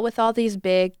really well with all these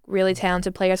big, really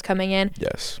talented players coming in.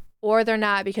 Yes. Or they're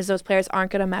not, because those players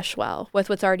aren't going to mesh well with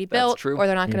what's already built. That's true. Or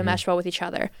they're not going to mesh well with each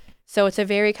other. So it's a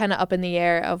very kind of up in the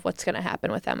air of what's going to happen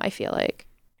with them, I feel like.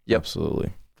 Yep.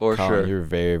 Absolutely. For Colin, sure. You're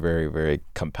very, very, very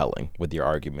compelling with your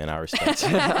argument. I respect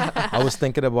it. I was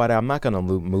thinking about it. I'm not going to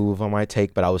move on my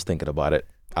take, but I was thinking about it.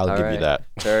 I'll give you that.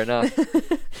 Fair enough.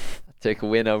 Take a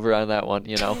win over on that one,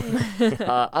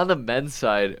 On the men's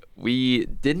side, we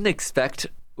didn't expect,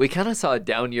 we kind of saw a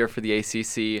down year for the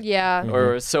ACC. Yeah.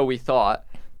 Or so we thought.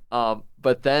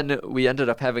 But then we ended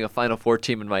up having a Final Four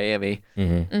team in Miami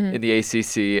in the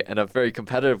ACC, and a very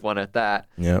competitive one at that.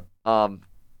 Yep.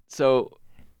 So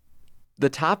the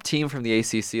top team from the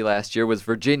ACC last year was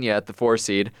Virginia at the 4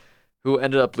 seed, who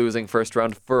ended up losing first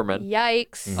round to Furman.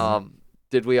 Yikes.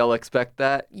 Did we all expect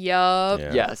that? Yup.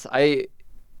 Yeah. Yes.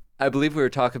 I believe we were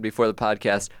talking before the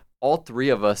podcast. All 3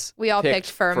 of us We all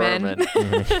picked Furman.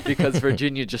 because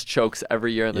Virginia just chokes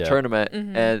every year in the tournament,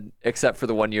 and except for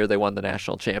the one year they won the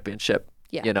national championship.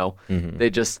 Yeah. They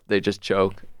just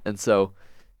choke. And so,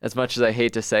 as much as I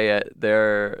hate to say it,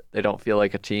 they don't feel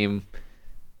like a team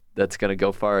that's going to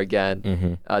go far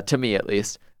again, to me at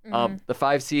least. The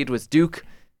 5 seed was Duke.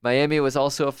 Miami was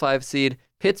also a 5 seed.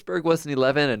 Pittsburgh was an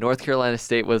 11, and North Carolina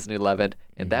State was an 11,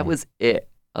 and that was it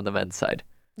on the men's side.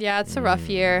 Yeah, it's a rough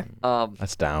year.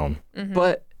 That's down.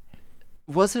 But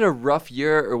was it a rough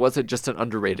year, or was it just an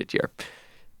underrated year?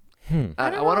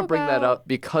 I want to bring that up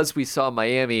because we saw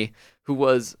Miami, who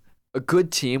was a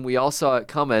good team. We all saw it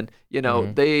coming.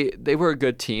 They were a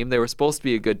good team. They were supposed to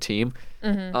be a good team.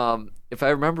 If I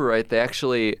remember right, they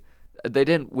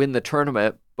didn't win the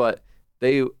tournament, but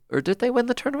did they win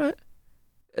the tournament?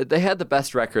 They had the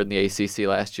best record in the ACC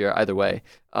last year, either way,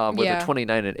 with a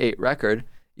 29-8 record.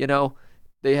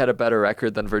 They had a better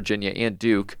record than Virginia and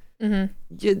Duke.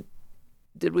 Did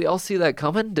we all see that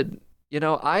coming?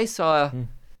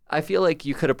 I feel like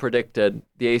you could have predicted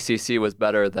the ACC was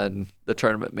better than the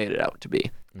tournament made it out to be.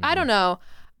 I don't know.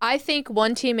 I think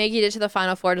one team making it to the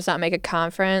Final Four does not make a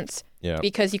conference. Yeah.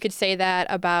 Because you could say that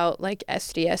about like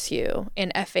SDSU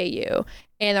and FAU,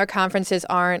 and their conferences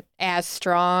aren't as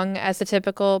strong as the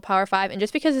typical Power 5. And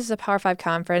just because this is a Power 5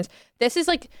 conference, this is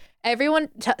like everyone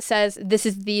says this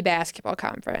is the basketball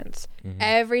conference.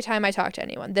 Every time I talk to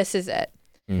anyone, this is it.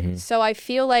 So I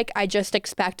feel like I just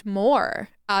expect more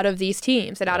out of these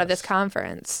teams and out of this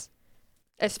conference,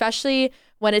 especially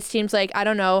when it seems like, I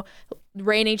don't know,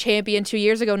 reigning champion 2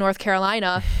 years ago, North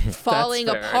Carolina, falling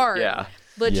apart. Yeah.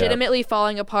 Legitimately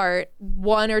falling apart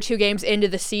 1 or 2 games into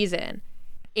the season.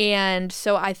 And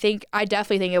so I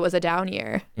definitely think it was a down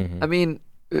year. I mean,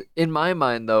 in my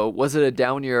mind, though, was it a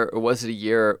down year, or was it a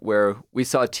year where we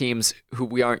saw teams who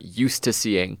we aren't used to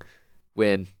seeing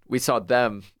win? We saw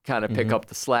them kind of pick up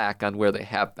the slack on where they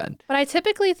have been. But I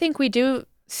typically think we do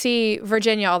see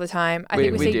Virginia all the time. I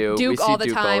think we see do. Duke, We see all the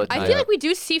Duke all time. the time. I feel like we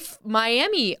do see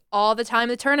Miami all the time in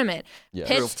the tournament. Yeah.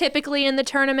 Pitt's typically in the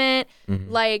tournament.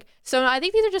 So I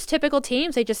think these are just typical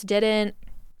teams. They just didn't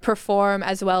perform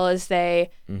as well as as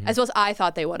well as I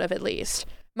thought they would have, at least.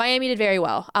 Miami did very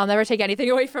well. I'll never take anything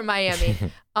away from Miami.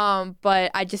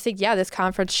 But I just think, this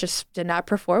conference just did not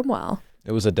perform well.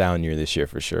 It was a down year this year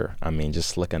for sure. I mean,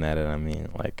 just looking at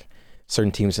it, like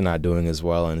certain teams are not doing as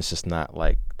well, and it's just not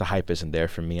like the hype isn't there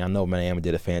for me. I know Miami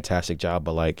did a fantastic job,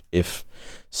 but like if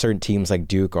certain teams like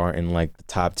Duke aren't in like the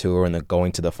top 2 or in the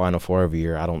going to the Final Four every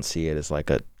year, I don't see it as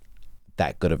like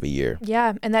that good of a year.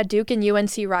 Yeah, and that Duke and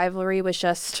UNC rivalry was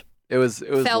just It was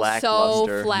felt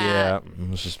lackluster. so flat. Yeah, it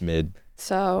was just mid.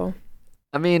 So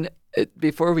I mean,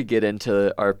 before we get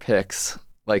into our picks,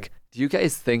 like, do you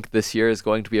guys think this year is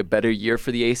going to be a better year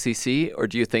for the ACC, or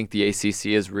do you think the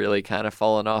ACC has really kind of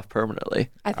fallen off permanently?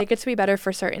 I think it's to be better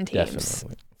for certain teams.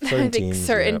 Definitely.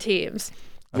 Certain teams.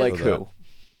 Like who?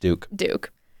 Duke.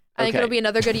 I think it'll be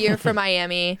another good year for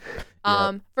Miami.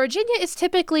 Virginia is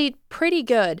typically pretty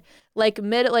good. Like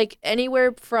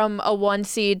anywhere from a 1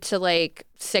 seed to like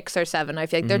 6 or 7. I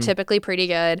feel like they're typically pretty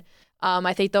good.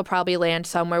 I think they'll probably land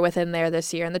somewhere within there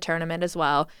this year in the tournament as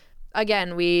well.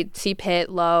 Again, we see Pitt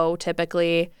low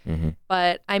typically,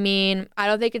 but I mean, I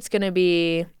don't think it's going to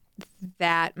be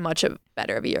that much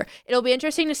better of a year. It'll be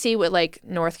interesting to see what like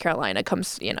North Carolina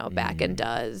comes, back and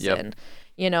does. Yep. And,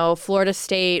 Florida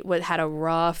State had a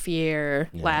rough year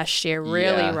last year,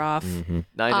 really rough.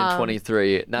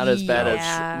 9-23, not as bad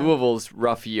as Louisville's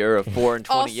rough year of 4-28.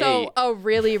 Also a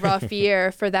really rough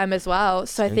year for them as well.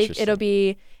 So I think it'll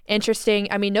be interesting.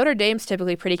 I mean, Notre Dame's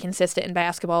typically pretty consistent in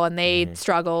basketball, and they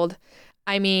struggled.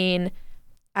 I mean,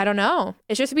 I don't know.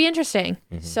 It's just be interesting.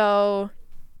 So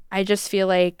I just feel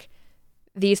like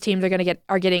these teams are starting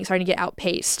to get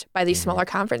outpaced by these smaller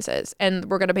conferences, and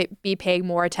we're going to be paying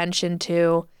more attention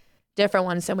to different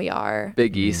ones than we are.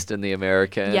 Big East and the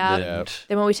American. Yeah.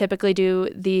 Than what we typically do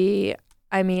the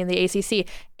ACC.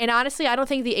 And honestly, I don't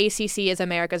think the ACC is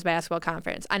America's basketball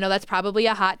conference. I know that's probably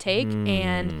a hot take,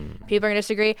 and people are going to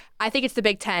disagree. I think it's the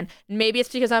Big Ten. Maybe it's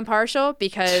because I'm partial,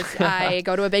 because I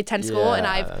go to a Big Ten school, and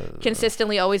I've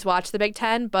consistently always watched the Big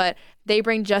Ten, but they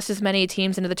bring just as many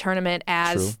teams into the tournament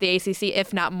as the ACC,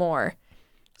 if not more.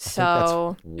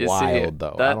 So that's wild,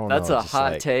 though. That's a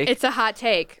hot take. It's a hot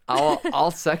take.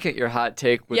 I'll second your hot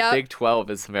take with Big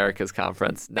 12 is America's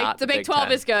conference, not the Big 12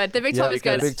 10. is good. The Big 12 is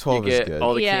good. Big 12 you is get good.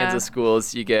 all the Kansas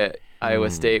schools. You get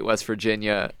Iowa State, West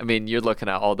Virginia. I mean, you're looking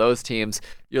at all those teams.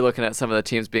 You're looking at some of the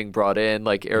teams being brought in,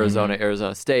 like Arizona,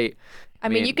 Arizona State. I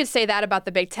mean, you could say that about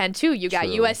the Big Ten, too. You got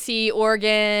USC,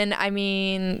 Oregon. I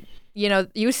mean,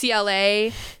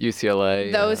 UCLA.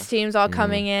 Those teams all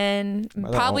coming in.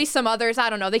 Probably some others. I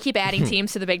don't know. They keep adding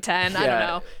teams to the Big Ten. I don't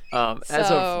know.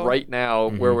 As of right now,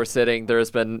 where we're sitting,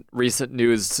 there's been recent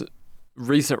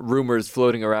rumors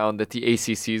floating around that the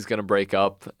ACC is going to break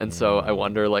up. And so I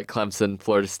wonder, like Clemson,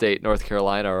 Florida State, North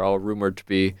Carolina are all rumored to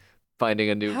be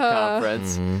finding a new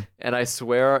conference. And I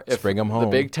swear, if the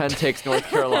Big Ten takes North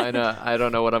Carolina, I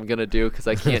don't know what I'm going to do, because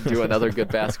I can't do another good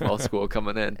basketball school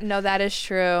coming in. No, that is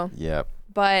true. Yep.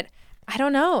 But I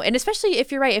don't know. And especially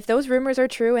if you're right, if those rumors are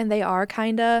true and they are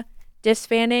kind of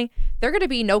disbanding, they're going to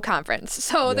be no conference.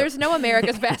 So there's no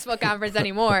America's basketball conference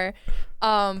anymore.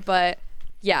 But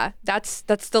yeah, that's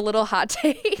the little hot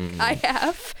take I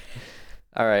have.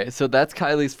 All right, so that's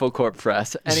Kylie's full court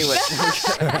press. Anyway.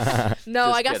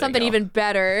 No, I got something even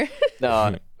better.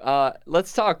 No,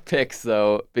 let's talk picks,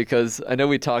 though, because I know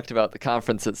we talked about the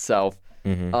conference itself.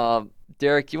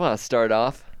 Derrick, you want to start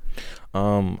off?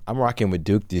 I'm rocking with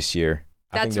Duke this year.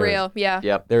 That's real, yeah.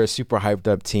 Yep. They're a super hyped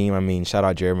up team. I mean, shout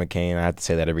out Jared McCain. I have to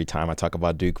say that every time I talk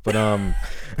about Duke. But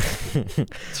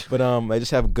they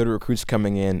just have good recruits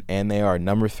coming in, and they are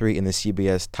number 3 in the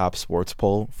CBS top sports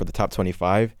poll for the top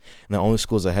 25. And the only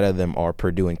schools ahead of them are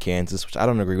Purdue and Kansas, which I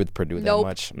don't agree with Purdue that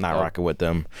much. I'm not rocking with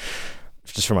them.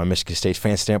 Just from a Michigan State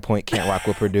fan standpoint, can't rock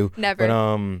with Purdue. Never.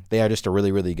 But they are just a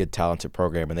really, really good, talented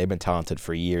program, and they've been talented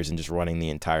for years and just running the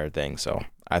entire thing. So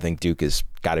I think Duke has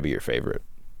got to be your favorite.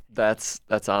 That's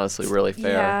honestly really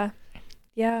fair.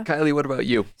 Yeah. Kylee, what about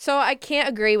you? So I can't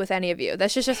agree with any of you.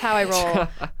 That's just how I roll.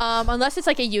 Unless it's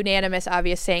like a unanimous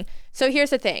obvious thing. So here's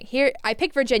the thing. Here I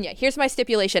pick Virginia. Here's my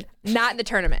stipulation. Not in the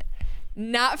tournament.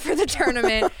 Not for the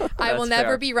tournament. I will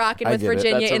never be rocking with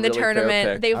Virginia in the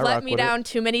tournament. They've let me down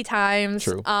too many times.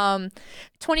 True.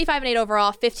 25-8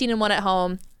 overall, 15-1 at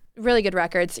home. Really good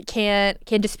records. Can't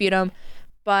dispute them.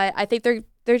 But I think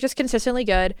they're just consistently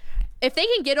good. If they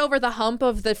can get over the hump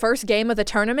of the first game of the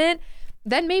tournament,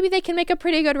 then maybe they can make a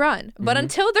pretty good run. But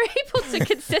until they're able to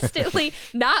consistently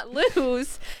not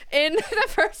lose in the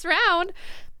first round,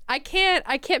 I can't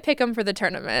pick them for the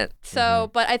tournament. So,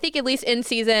 but I think at least in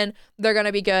season, they're going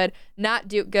to be good. Not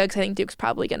Duke good, because I think Duke's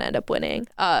probably going to end up winning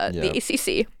the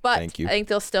ACC. But I think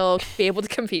they'll still be able to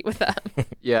compete with them.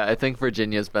 Yeah, I think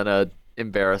Virginia's been an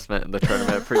embarrassment in the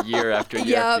tournament for year after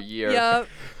year after year. Yep.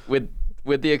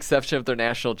 With the exception of their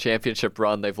national championship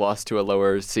run, they've lost to a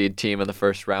lower seed team in the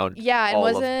first round. Yeah, it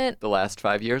wasn't of the last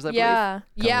 5 years, I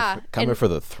believe. Coming for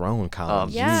the throne,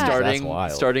 Colin.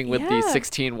 Starting with the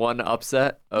 16-1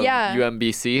 upset of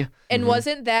UMBC. And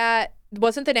wasn't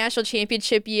the national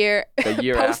championship year the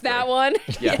year post after that one?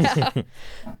 Yeah.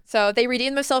 So they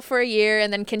redeemed themselves for a year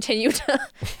and then continued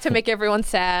to make everyone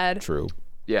sad. True.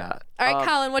 Yeah. All right,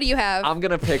 Colin, what do you have? I'm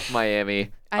going to pick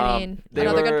Miami. I mean,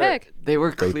 another good pick. They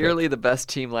were clearly the best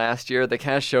team last year. They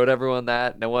kind of showed everyone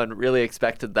that. No one really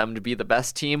expected them to be the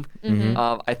best team.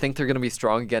 I think they're going to be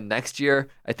strong again next year.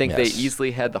 I think they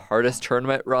easily had the hardest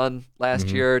tournament run last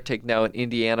year, taking down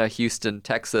Indiana, Houston,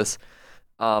 Texas.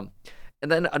 And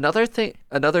then another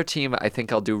team I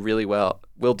think will do really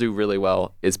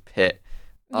well is Pitt.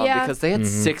 Because they had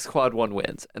 6 quad 1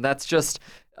 wins. And that's just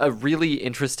a really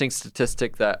interesting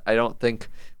statistic that I don't think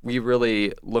we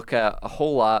really look at a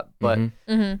whole lot. But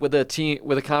with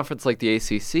a conference like the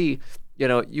ACC,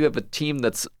 you have a team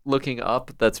that's looking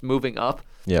up, that's moving up.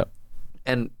 Yeah.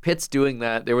 And Pitt's doing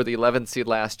that. They were the 11th seed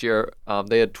last year.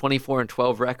 They had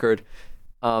 24-12 record.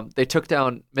 They took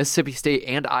down Mississippi State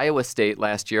and Iowa State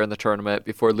last year in the tournament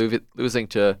before losing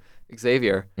to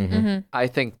Xavier. I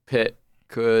think Pitt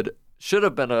should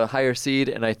have been a higher seed,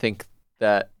 and I think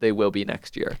that they will be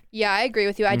next year. Yeah, I agree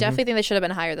with you. I definitely think they should have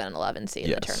been higher than an 11 seed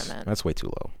in the tournament. That's way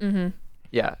too low.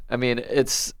 Yeah, I mean,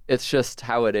 it's just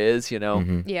how it is,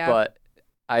 Yeah. But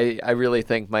I really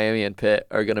think Miami and Pitt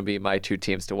are going to be my two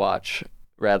teams to watch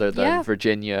rather than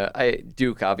Virginia.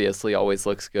 Duke obviously always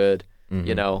looks good,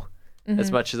 you know,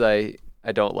 as much as I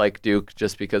don't like Duke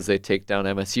just because they take down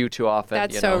MSU too often.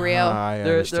 That's you so know. real.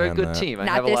 They're a good team. I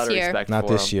have a lot of respect Not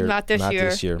for this them. year. Not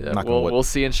this year. Yeah, we'll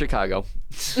see in Chicago.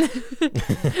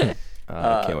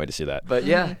 I can't wait to see that. But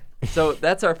yeah, so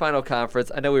that's our final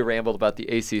conference. I know we rambled about the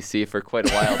ACC for quite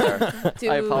a while there. Dude.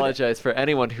 I apologize for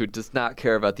anyone who does not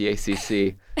care about the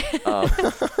ACC.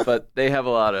 But they have a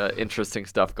lot of interesting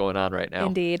stuff going on right now.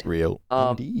 Indeed. Real.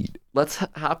 Indeed. Let's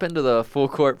hop into the full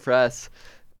court press.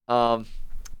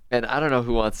 And I don't know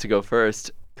who wants to go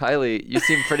first. Kylee, you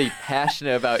seem pretty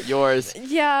passionate about yours.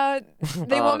 Yeah,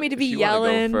 they want me to be if you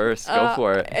yelling. Wanna go first, go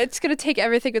for it. It's going to take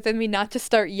everything within me not to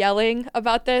start yelling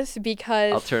about this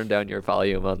because... I'll turn down your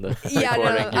volume on the Yeah,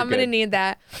 recording. no, I'm going to need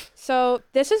that. So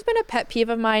this has been a pet peeve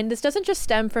of mine. This doesn't just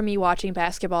stem from me watching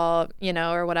basketball, you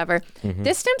know, or whatever.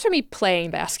 This stems from me playing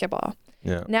basketball.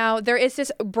 Yeah. Now, there is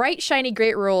this bright, shiny,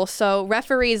 great rule. So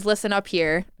referees, listen up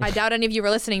here. I doubt any of you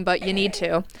are listening, but you need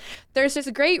to. There's this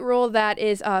great rule that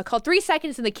is called 3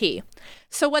 seconds in the key.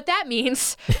 So what that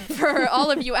means for all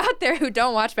of you out there who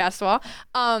don't watch basketball,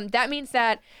 that means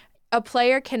that a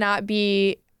player cannot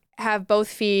have both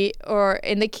feet or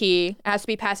in the key, has to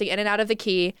be passing in and out of the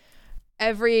key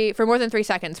for more than 3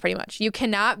 seconds, pretty much. You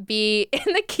cannot be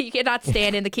in the key, you cannot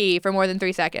stand in the key for more than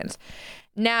 3 seconds.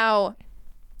 Now,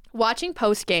 watching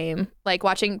post game, like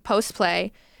watching post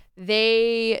play,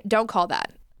 they don't call that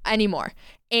anymore.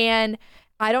 And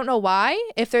I don't know why,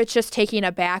 if they're just taking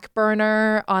a back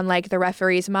burner on like the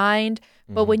referee's mind.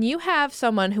 But when you have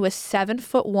someone who is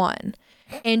 7'1"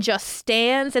 and just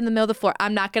stands in the middle of the floor,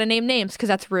 I'm not going to name names because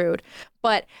that's rude,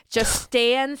 but just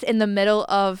stands in the middle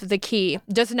of the key,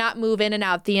 does not move in and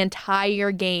out the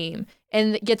entire game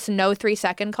and gets no 3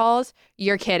 second calls,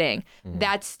 you're kidding.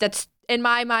 That's in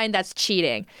my mind, that's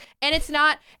cheating. And it's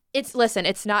not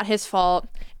his fault.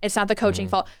 It's not the coaching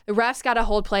fault. The refs got to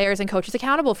hold players and coaches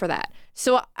accountable for that.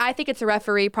 So I think it's a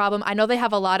referee problem. I know they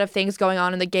have a lot of things going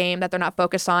on in the game that they're not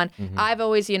focused on. I've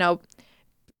always,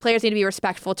 players need to be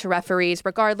respectful to referees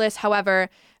regardless. However,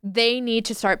 they need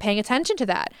to start paying attention to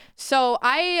that. So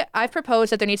I've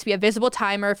proposed that there needs to be a visible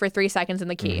timer for 3 seconds in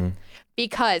the key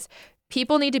because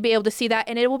people need to be able to see that,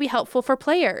 and it will be helpful for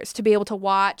players to be able to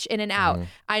watch in and out.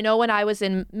 I know when I was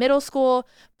in middle school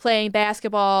playing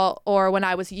basketball or when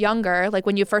I was younger, like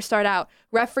when you first start out,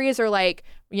 referees are like,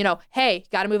 hey,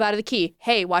 got to move out of the key.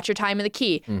 Hey, watch your time in the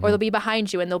key. Or they'll be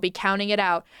behind you and they'll be counting it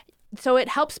out. So it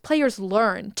helps players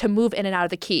learn to move in and out of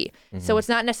the key. So it's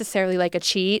not necessarily like a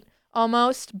cheat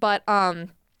almost, but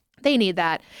they need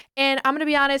that. And I'm going to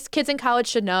be honest, kids in college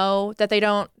should know that they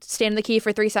don't stand in the key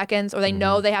for 3 seconds or they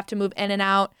know they have to move in and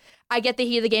out. I get the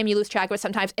heat of the game. You lose track of it.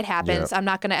 Sometimes it happens. I'm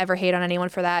not going to ever hate on anyone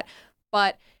for that.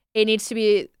 But it needs to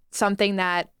be something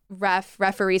that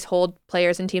referees hold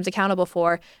players and teams accountable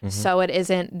for so it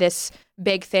isn't this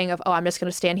big thing of, I'm just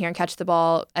going to stand here and catch the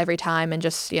ball every time and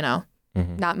just,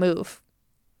 not move.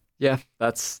 Yeah,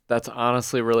 that's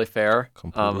honestly really fair.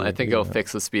 I think it'll yeah.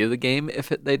 fix the speed of the game if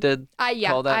they did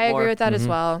call that I more. agree with that as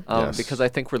well. Yes. Because I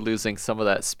think we're losing some of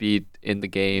that speed in the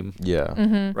game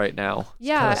right now.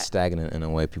 Yeah. Kind of stagnant in a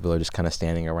way. People are just kind of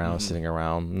standing around, sitting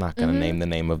around. I'm not going to name the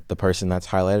name of the person that's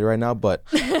highlighted right now, but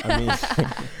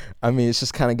I mean, it's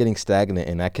just kind of getting stagnant,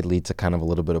 and that could lead to kind of a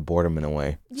little bit of boredom in a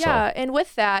way. Yeah, and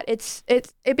with that,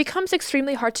 it becomes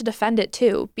extremely hard to defend it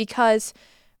too, because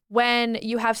when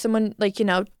you have someone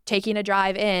taking a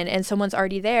drive in and someone's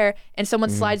already there and someone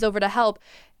slides over to help,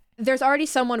 there's already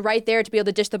someone right there to be able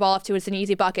to dish the ball off to. It's an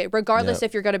easy bucket, regardless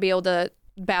if you're going to be able to,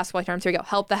 basketball terms, here we go,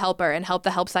 help the helper and help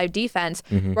the help side defense,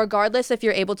 regardless if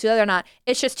you're able to do that or not.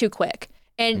 It's just too quick.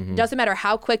 And doesn't matter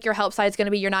how quick your help side is going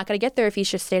to be, you're not going to get there if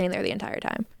he's just standing there the entire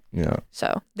time. Yeah.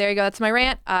 So there you go. That's my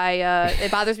rant.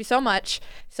 It bothers me so much.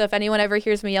 So if anyone ever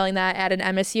hears me yelling that at an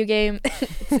MSU game,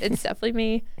 it's definitely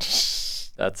me.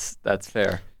 That's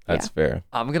fair. That's fair.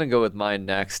 I'm going to go with mine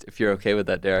next, if you're okay with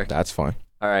that, Derrick. That's fine.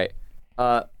 All right.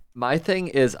 My thing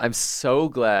is I'm so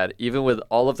glad, even with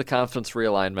all of the conference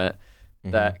realignment,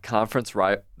 that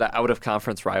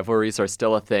out-of-conference rivalries are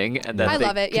still a thing, and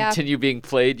that they continue being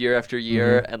played year after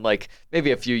year, and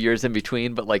maybe a few years in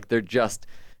between, but they're just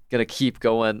going to keep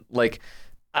going.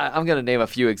 I'm going to name a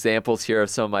few examples here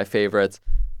of some of my favorites.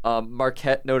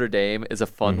 Marquette Notre Dame is a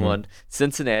fun one.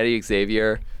 Cincinnati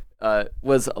Xavier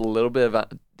was a little bit of a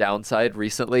downside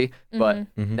recently, but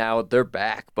now they're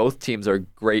back. Both teams are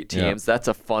great teams. That's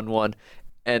a fun one.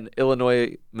 And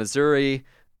Illinois, Missouri,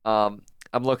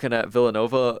 I'm looking at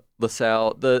Villanova,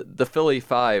 LaSalle, the Philly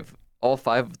Five, all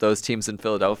 5 of those teams in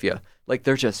Philadelphia.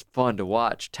 They're just fun to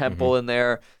watch. Temple in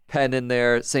there, Penn in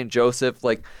there, St. Joseph,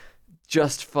 like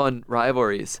just fun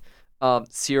rivalries.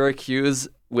 Syracuse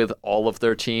with all of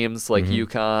their teams, like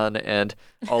UConn and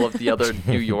all of the other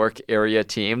New York area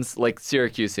teams. Like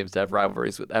Syracuse seems to have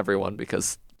rivalries with everyone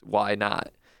because why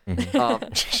not?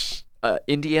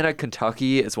 Indiana,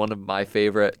 Kentucky is one of my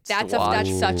favorites. That's to watch.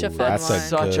 that's such a fun That's one.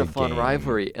 Such a fun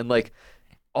rivalry. And like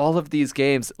all of these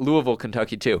games, Louisville,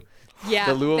 Kentucky too. Yeah,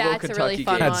 The Louisville, that's Kentucky a really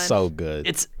fun game. one. That's so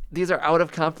good. These are out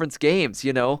of conference games,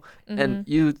 you know, and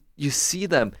you see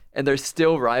them and they're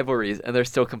still rivalries and they're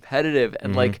still competitive.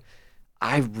 And like,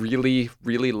 I really,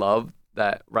 really love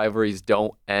that rivalries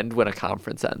don't end when a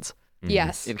conference ends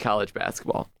Yes. in college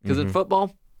basketball. Because in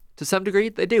football, to some degree,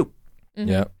 they do.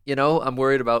 Yeah. You know, I'm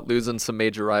worried about losing some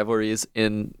major rivalries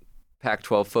in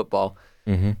Pac-12 football.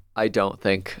 I don't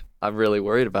think I'm really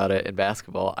worried about it in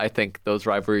basketball. I think those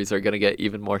rivalries are going to get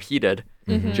even more heated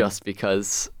just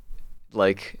because,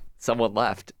 like, someone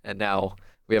left and now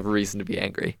we have a reason to be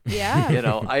angry. Yeah. You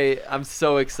know, I'm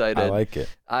so excited. I like it.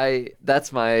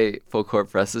 That's my full court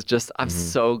press is just I'm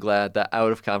so glad that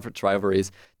out of conference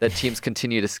rivalries, that teams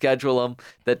continue to schedule them,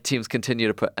 that teams continue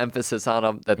to put emphasis on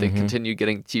them, that they continue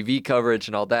getting TV coverage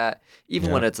and all that,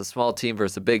 even when it's a small team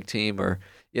versus a big team, or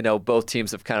you know, both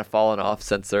teams have kind of fallen off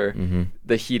since they're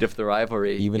the heat of the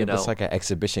rivalry. Even you if know? it's like an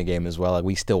exhibition game as well, like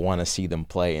we still want to see them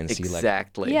play and see like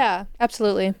exactly. Yeah,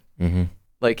 absolutely.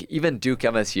 Like even Duke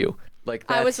MSU. Like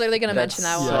I was literally gonna mention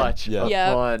that one. Such a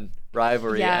fun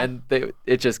rivalry, and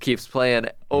it just keeps playing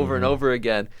over and over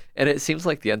again. And it seems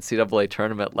like the NCAA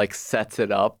tournament like sets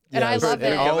it up. And I love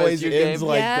it. It always MSU ends game.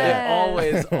 like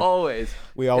Yes. that. Always.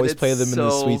 We always And play it's them in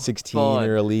the so Sweet 16 fun.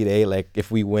 or Elite 8. Like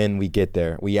if we win, we get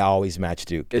there. We always match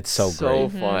Duke. It's so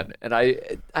great. fun. And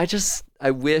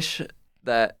I wish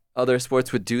that other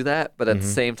sports would do that, but at the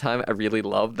same time, I really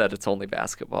love that it's only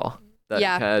basketball that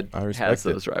I has respect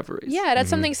those rivalries. Yeah, that's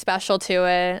something special to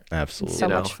it. Absolutely. So You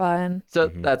know. much fun. So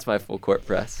that's my full court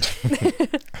press.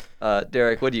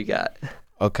 Derrick, what do you got?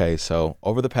 Okay, so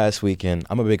over the past weekend,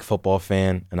 I'm a big football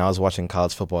fan, and I was watching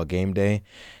college football game day,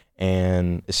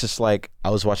 and it's just like I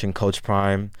was watching Coach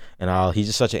Prime, and he's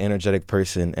just such an energetic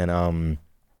person, and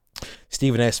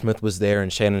Stephen A. Smith was there,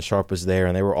 and Shannon Sharp was there,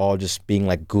 and they were all just being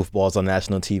like goofballs on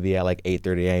national TV at like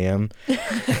 8:30 a.m.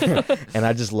 And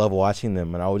I just love watching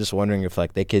them, and I was just wondering if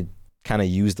like they could kind of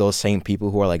use those same people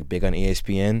who are like big on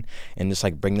ESPN and just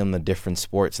like bring them to different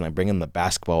sports and like bring them to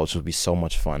basketball, which would be so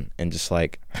much fun. And just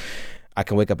like I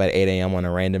can wake up at 8 a.m. on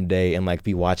a random day and like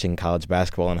be watching college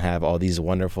basketball and have all these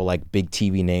wonderful like big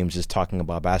TV names just talking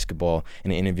about basketball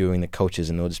and interviewing the coaches,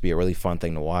 and it'll just be a really fun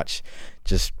thing to watch.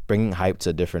 Just bringing hype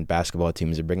to different basketball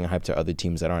teams and bringing hype to other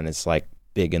teams that aren't as like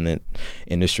big in the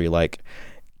industry. Like,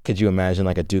 could you imagine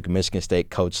like a Duke Michigan State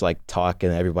coach like talk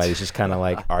and everybody's just kind of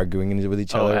like arguing with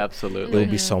each other? Oh, absolutely. It would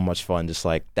be so much fun. Just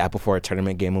like that before a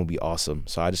tournament game would be awesome.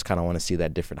 So I just kind of want to see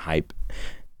that different hype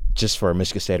just for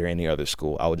Michigan State or any other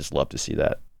school. I would just love to see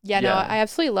that. Yeah, no, I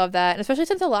absolutely love that. And especially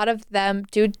since a lot of them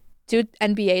do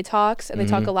NBA talks and they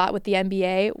talk a lot with the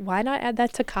NBA, why not add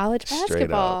that to college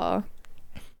basketball?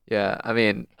 Yeah, I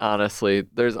mean, honestly,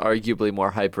 there's arguably more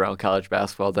hype around college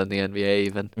basketball than the NBA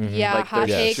even. Yeah, Like, hot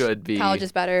there take, should be. college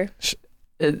is better.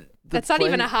 That's not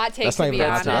even a hot take, That's to not be even a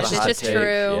honest. hot It's take. just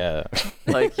true. Yeah.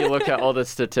 Like, you look at all the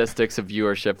statistics of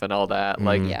viewership and all that,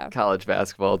 like, college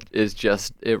basketball is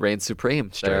just, it reigns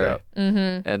supreme there. up.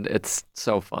 And it's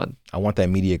so fun. I want that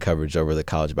media coverage over the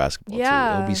college basketball too.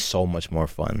 Yeah. It'll be so much more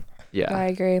fun. Yeah. I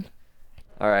agree.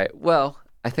 All right. Well,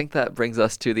 I think that brings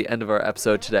us to the end of our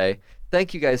episode today.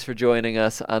 Thank you guys for joining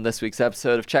us on this week's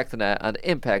episode of Check the Net on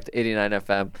Impact 89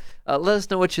 FM. Let us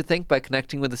know what you think by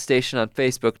connecting with the station on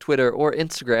Facebook, Twitter, or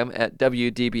Instagram at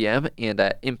WDBM and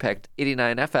at Impact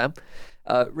 89 FM.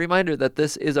 Reminder that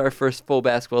this is our first full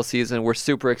basketball season. We're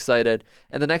super excited.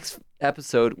 And the next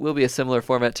episode will be a similar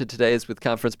format to today's with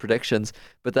conference predictions,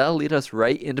 but that'll lead us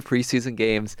right into preseason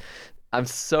games. I'm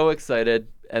so excited,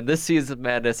 and this season of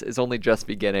madness is only just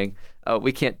beginning.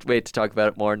 We can't wait to talk about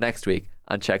it more next week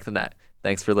on Check the Net.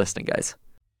 Thanks for listening, guys.